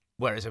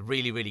 whereas a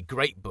really, really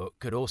great book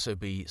could also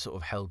be sort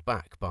of held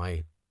back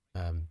by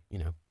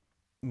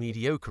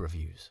mediocre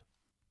reviews.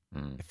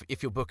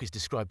 If your book is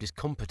described as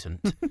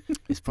competent,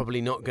 it's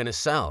probably not going to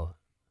sell.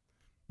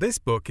 This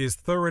book is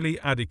thoroughly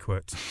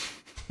adequate.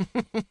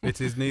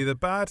 It is neither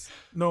bad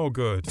nor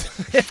good.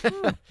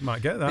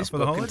 Might get that this for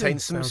the holiday.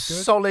 This book contains some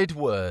solid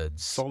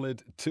words.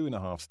 Solid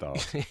 2.5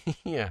 stars.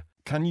 Yeah.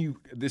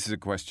 This is a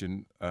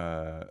question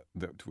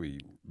that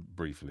we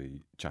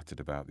briefly chatted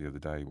about the other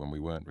day when we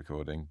weren't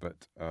recording,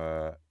 but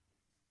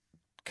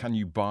can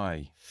you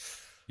buy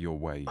your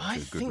way to good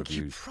reviews? I think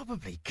you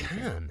probably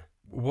can.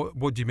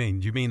 What do you mean?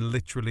 Do you mean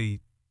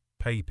literally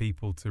pay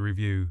people to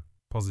review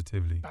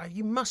positively?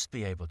 You must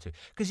be able to,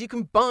 because you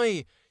can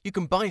buy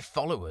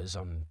followers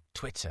on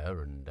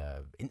Twitter and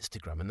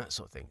Instagram and that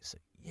sort of thing. So,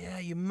 yeah,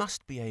 you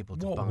must be able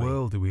to buy. What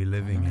world are we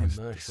living in?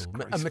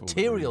 A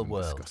material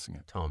world,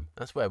 Tom.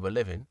 That's where we're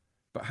living.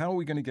 But how are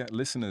we going to get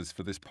listeners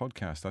for this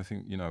podcast? I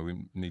think,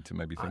 we need to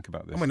maybe think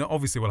about this. I mean,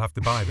 obviously we'll have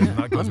to buy them.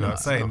 That goes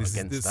without saying.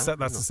 That's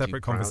a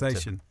separate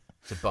conversation.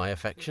 To buy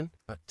affection,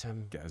 but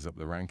get us up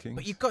the rankings.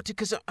 But you've got to,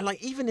 because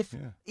even if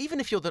you're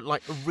a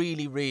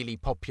really, really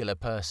popular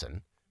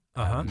person,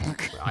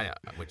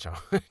 which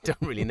I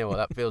don't really know what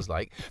that feels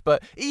like,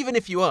 but even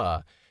if you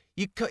are,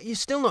 you're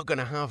still not going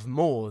to have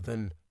more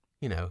than,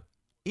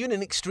 even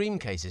in extreme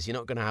cases, you're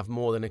not going to have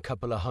more than a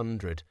couple of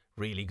hundred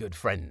really good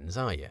friends,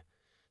 are you?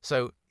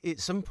 So at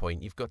some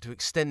point, you've got to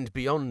extend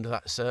beyond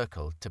that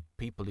circle to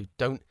people who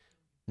don't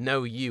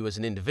know you as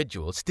an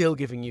individual, still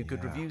giving you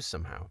good reviews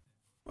somehow.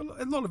 Well,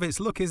 a lot of it's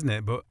luck, isn't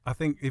it? But I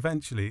think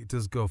eventually it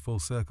does go full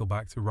circle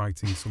back to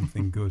writing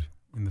something good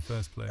in the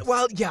first place.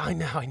 Well, yeah, I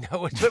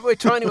know. We're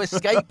trying to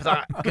escape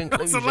that conclusion.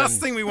 That's the last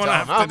thing we want to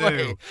have to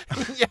do.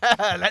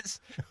 Yeah,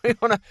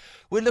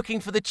 we're looking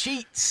for the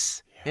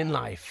cheats in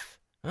life,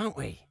 aren't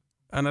we?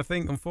 And I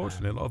think,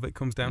 unfortunately, a lot of it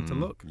comes down to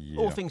luck. Yeah.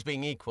 All things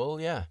being equal,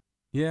 yeah.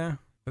 Yeah,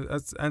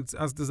 as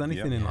does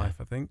anything in life,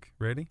 I think,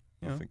 really.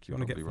 You know, think you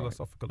want to get you're probably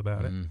philosophical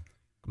about it.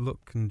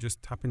 Luck can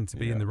just happen to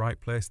be in the right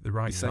place at the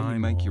right You say time. you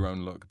make your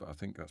own luck, but I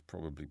think that's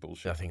probably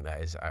bullshit. I think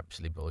that is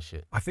absolutely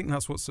bullshit. I think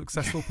that's what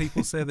successful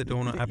people say, that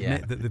don't want to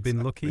admit that they've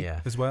been lucky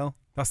as well.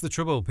 That's the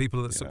trouble.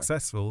 People that are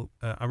successful,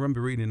 I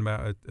remember reading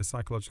about a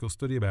psychological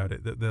study about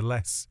it, that they're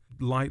less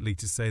likely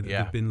to say that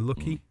they've been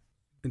lucky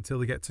until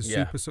they get to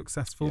super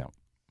successful. Yeah.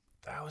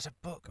 That was a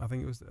book. I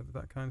think it was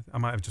that kind of thing. I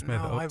might have just made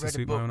that up to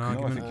suit my own No, I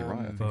argument. think you're right.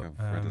 I think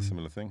I've read a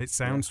similar thing. It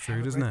sounds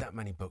true, doesn't I haven't it? read that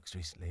many books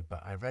recently,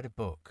 but I read a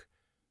book,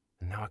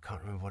 and now I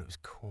can't remember what it was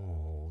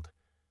called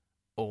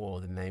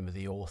or the name of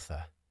the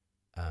author,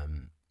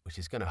 which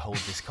is going to hold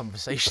this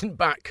conversation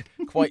back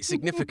quite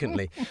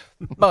significantly.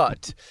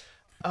 But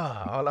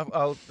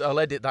I'll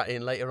edit that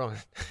in later on.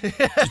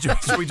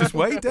 Should we just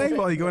wait, Dave,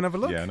 while you go and have a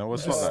look? Yeah, no, we'll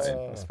slot that in.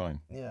 That's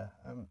fine. Yeah.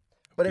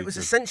 But it was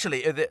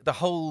essentially the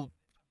whole...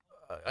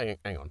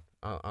 hang on.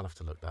 I'll have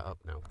to look that up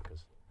now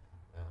because...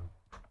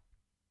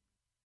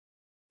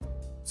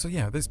 So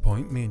yeah, at this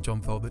point, me and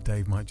John thought that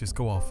Dave might just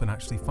go off and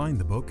actually find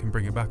the book and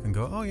bring it back and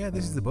go, oh yeah,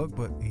 this is the book,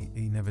 but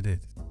he never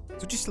did.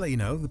 So just to let you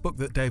know, the book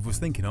that Dave was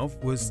thinking of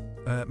was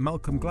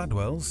Malcolm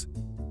Gladwell's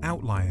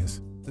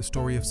Outliers, The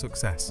Story of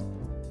Success.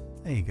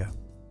 There you go.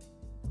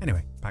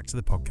 Anyway, back to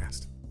the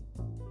podcast.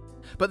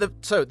 But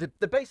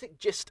the basic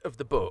gist of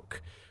the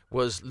book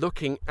was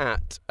looking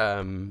at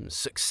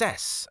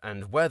success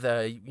and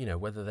whether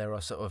there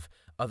are sort of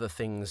other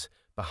things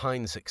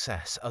behind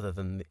success other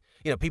than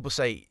people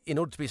say in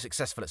order to be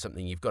successful at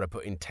something you've got to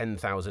put in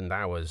 10,000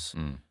 hours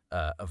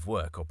of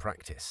work or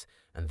practice,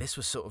 and this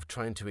was sort of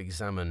trying to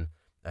examine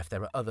if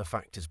there are other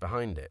factors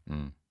behind it.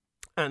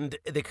 And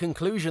the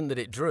conclusion that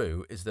it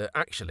drew is that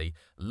actually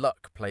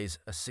luck plays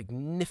a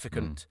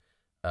significant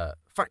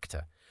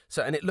factor.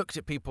 So, and it looked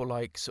at people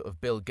like sort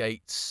of Bill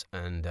Gates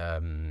and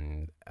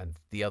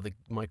the other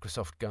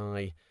Microsoft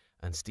guy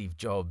and Steve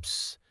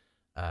Jobs,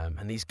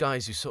 and these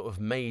guys who sort of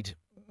made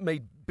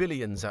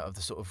billions out of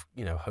the sort of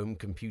home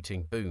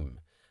computing boom.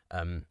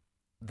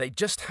 They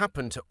just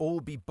happened to all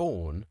be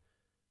born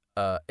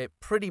at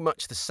pretty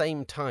much the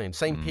same time,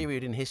 same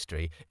period in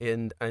history,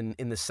 and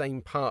in the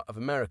same part of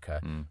America,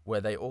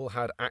 where they all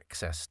had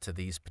access to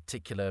these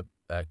particular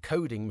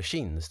coding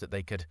machines that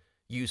they could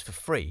use for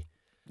free.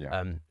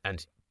 Yeah.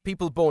 And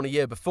people born a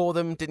year before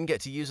them didn't get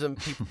to use them.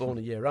 People born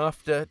a year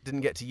after didn't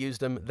get to use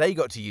them. They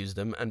got to use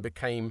them and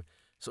became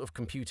sort of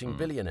computing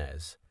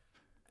billionaires.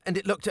 And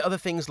it looked at other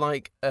things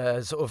like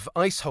sort of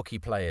ice hockey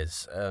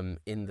players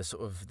in the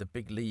sort of the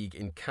big league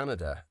in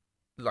Canada.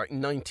 Like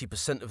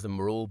 90% of them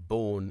were all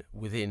born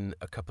within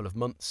a couple of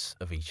months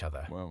of each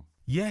other. Wow.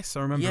 Yes,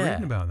 I remember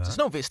reading about that. So it's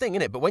an obvious thing,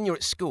 isn't it? But when you're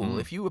at school,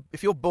 if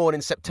you're born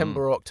in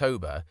September or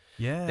October,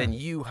 then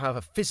you have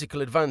a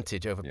physical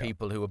advantage over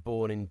people who were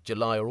born in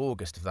July or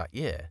August of that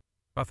year.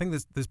 I think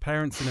there's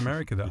parents in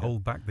America that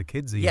hold back the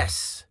kids even.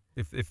 Yes.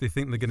 If they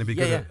think they're going to be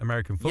good at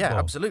American football. Yeah,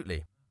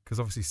 absolutely. Because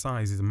obviously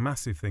size is a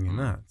massive thing in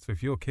that. So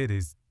if your kid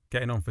is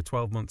getting on for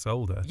 12 months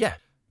older,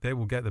 they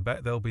will get the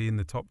bet. They'll be in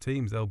the top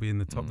teams. They'll be in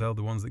the top. They're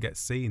the ones that get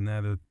seen.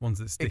 They're the ones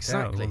that stick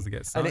out. The ones that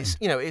get signed. And it's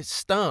it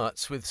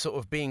starts with sort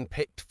of being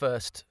picked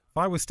first. If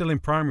I was still in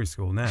primary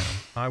school now,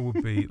 I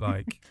would be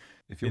like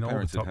if your in all the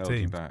parents top had held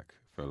teams. you back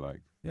for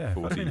like 40 if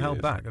I'd been held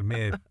years. back a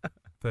mere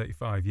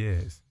 35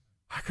 years,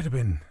 I'd have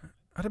been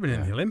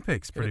in the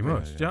Olympics pretty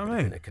much. Do you know what I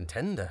mean? Been a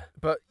contender.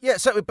 But it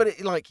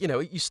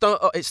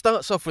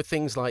starts off with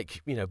things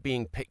like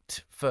being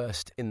picked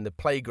first in the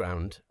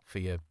playground for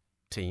your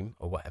team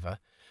or whatever,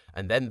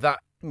 and then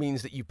that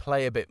means that you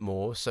play a bit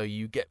more, so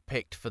you get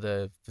picked for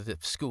the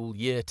school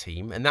year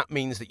team, and that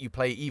means that you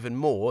play even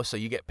more, so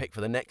you get picked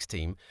for the next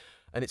team.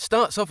 And it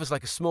starts off as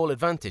like a small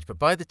advantage, but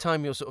by the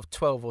time you're sort of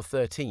 12 or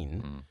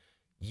 13,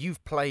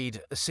 you've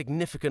played a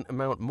significant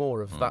amount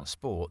more of that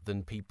sport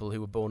than people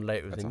who were born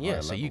later in the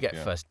year. So you get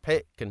first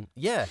pick, and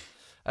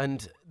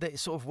it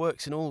sort of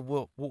works in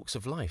all walks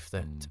of life.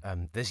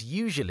 That there's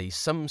usually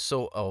some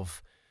sort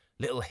of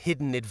little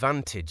hidden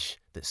advantage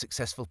that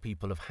successful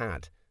people have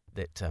had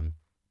that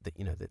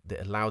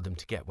allowed them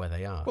to get where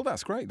they are. Well,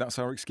 that's great. That's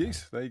our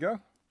excuse. There you go.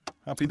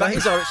 Happy That days.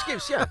 is our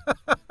excuse, yeah.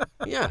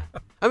 Yeah.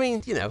 I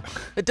mean,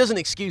 it doesn't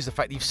excuse the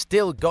fact that you've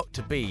still got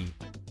to be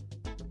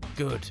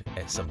good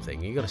at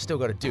something. You've still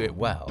got to do it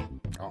well.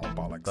 Oh,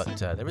 bollocks.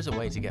 But there is a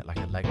way to get like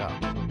a leg up.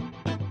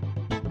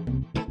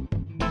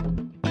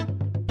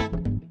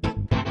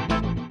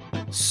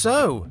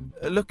 So,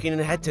 looking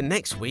ahead to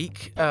next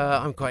week,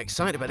 I'm quite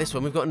excited about this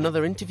one. We've got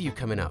another interview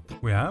coming up.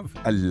 We have.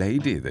 A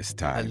lady this A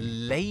time.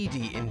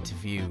 lady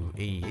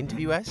interviewee.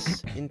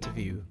 Interviewess?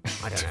 Interview.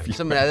 I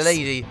don't know.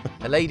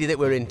 A lady that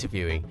we're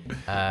interviewing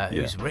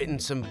who's written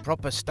some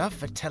proper stuff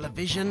for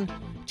television.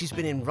 She's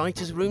been in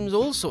writers' rooms,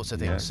 all sorts of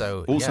things. Yes.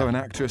 So also yeah. an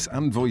actress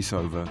and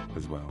voiceover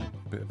as well.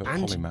 Bit of a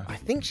And polymath. I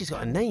think she's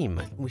got a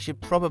name. We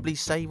should probably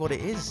say what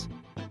it is.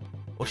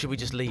 Or should we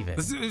just leave it?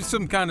 There's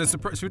some kind of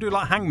surprise. Should we do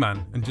like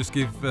Hangman and just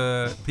give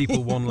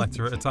people one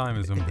letter at a time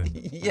or something?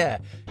 Yeah.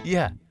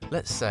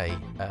 Let's say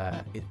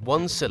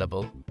one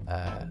syllable,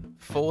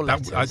 4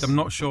 letters. I'm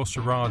not sure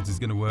charades is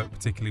going to work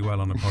particularly well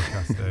on a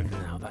podcast, Dave.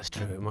 No, that's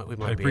true. We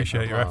might I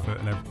appreciate your effort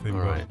and everything.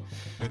 All right.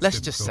 but Let's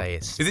it's just difficult. say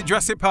it's... Is it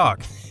Jurassic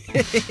Park?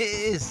 It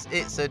is.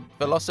 It's a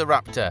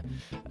velociraptor.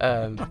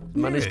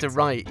 Managed to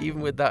write,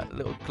 even with that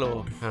little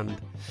claw hand.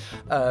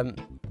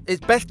 It's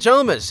Beth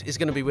Chalmers is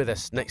going to be with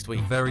us next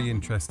week. Very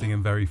interesting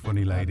and very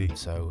funny lady.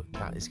 So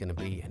that is going to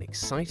be an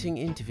exciting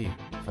interview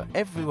for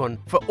everyone,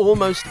 for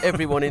almost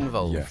everyone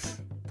involved.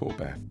 Yes, poor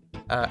Beth.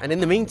 And in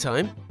the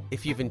meantime,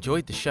 if you've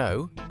enjoyed the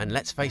show, and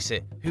let's face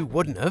it, who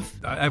wouldn't have?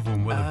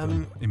 Everyone will have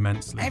done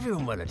immensely.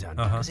 Everyone will have done,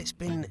 because it's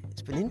been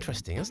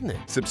interesting, hasn't it?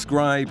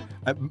 Subscribe.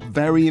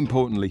 Very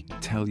importantly,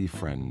 tell your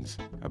friends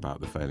about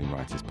the Failing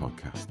Writers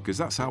podcast, because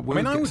that's how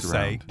word I would gets around.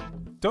 say,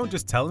 don't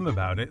just tell them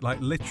about it. Like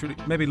literally,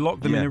 maybe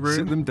lock them in a room,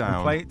 sit them down.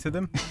 and play it to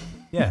them.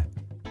 Yeah.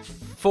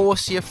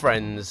 Force your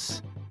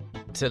friends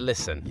to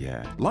listen.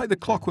 Yeah, like the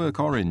Clockwork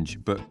Orange,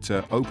 but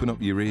open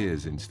up your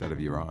ears instead of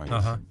your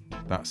eyes.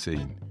 That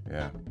scene,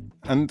 yeah.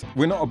 And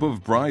we're not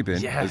above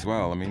bribing as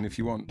well. I mean, if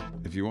you want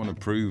to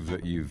prove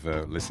that you've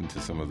listened to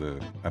some of the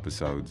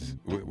episodes,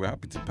 we're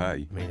happy to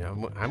pay. I mean,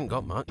 I haven't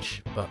got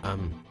much, but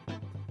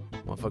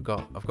what have I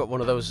got? I've got one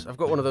of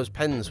those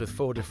pens with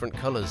 4 different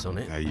colours on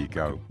it. There you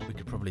go. We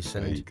could probably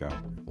There you send go.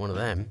 one of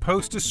them.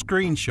 Post a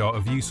screenshot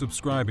of you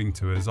subscribing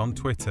to us on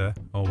Twitter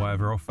or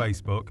whatever, or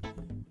Facebook,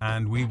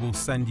 and we will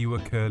send you a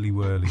curly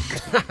whirly.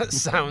 That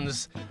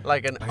sounds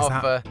like an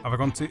offer. Have I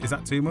gone too? Is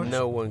that too much?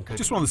 No one could.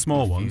 Just one of the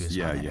small ones. refuse.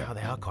 Yeah, Well, yeah.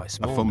 They are quite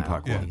small fun now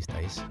pack one. these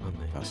days, aren't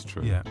they? That's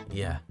true. Yeah.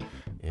 Yeah.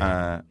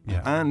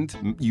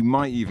 And you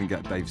might even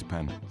get Dave's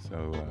pen.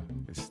 So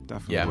it's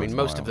definitely Yeah, I mean,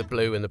 most of the worthwhile.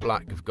 blue and the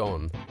black have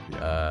gone.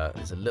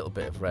 There's a little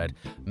bit of red.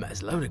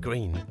 There's a load of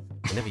green.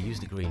 I never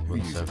used the green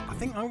one, so... I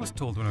think I was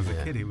told when I was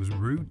a kid it was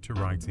rude to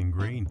write in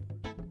green.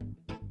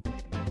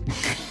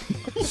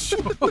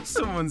 Sure,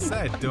 someone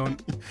said,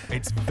 don't.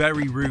 It's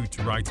very rude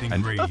to write in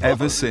And green.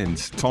 ever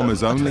since, Tom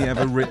has only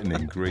ever written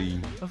in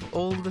green. Of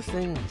all the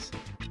things,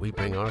 we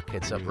bring our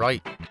kids up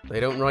right. They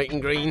don't write in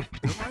green.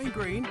 Don't write in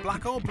green,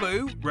 black or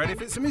blue, red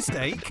if it's a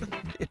mistake.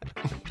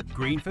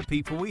 Green for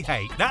people we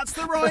hate. That's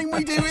the rhyme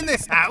we do in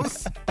this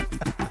house.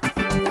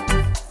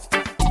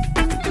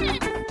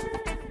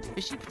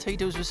 Fishy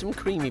potatoes with some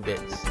creamy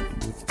bits.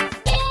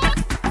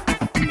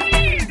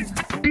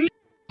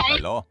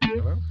 Hello.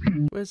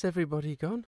 Where's everybody gone?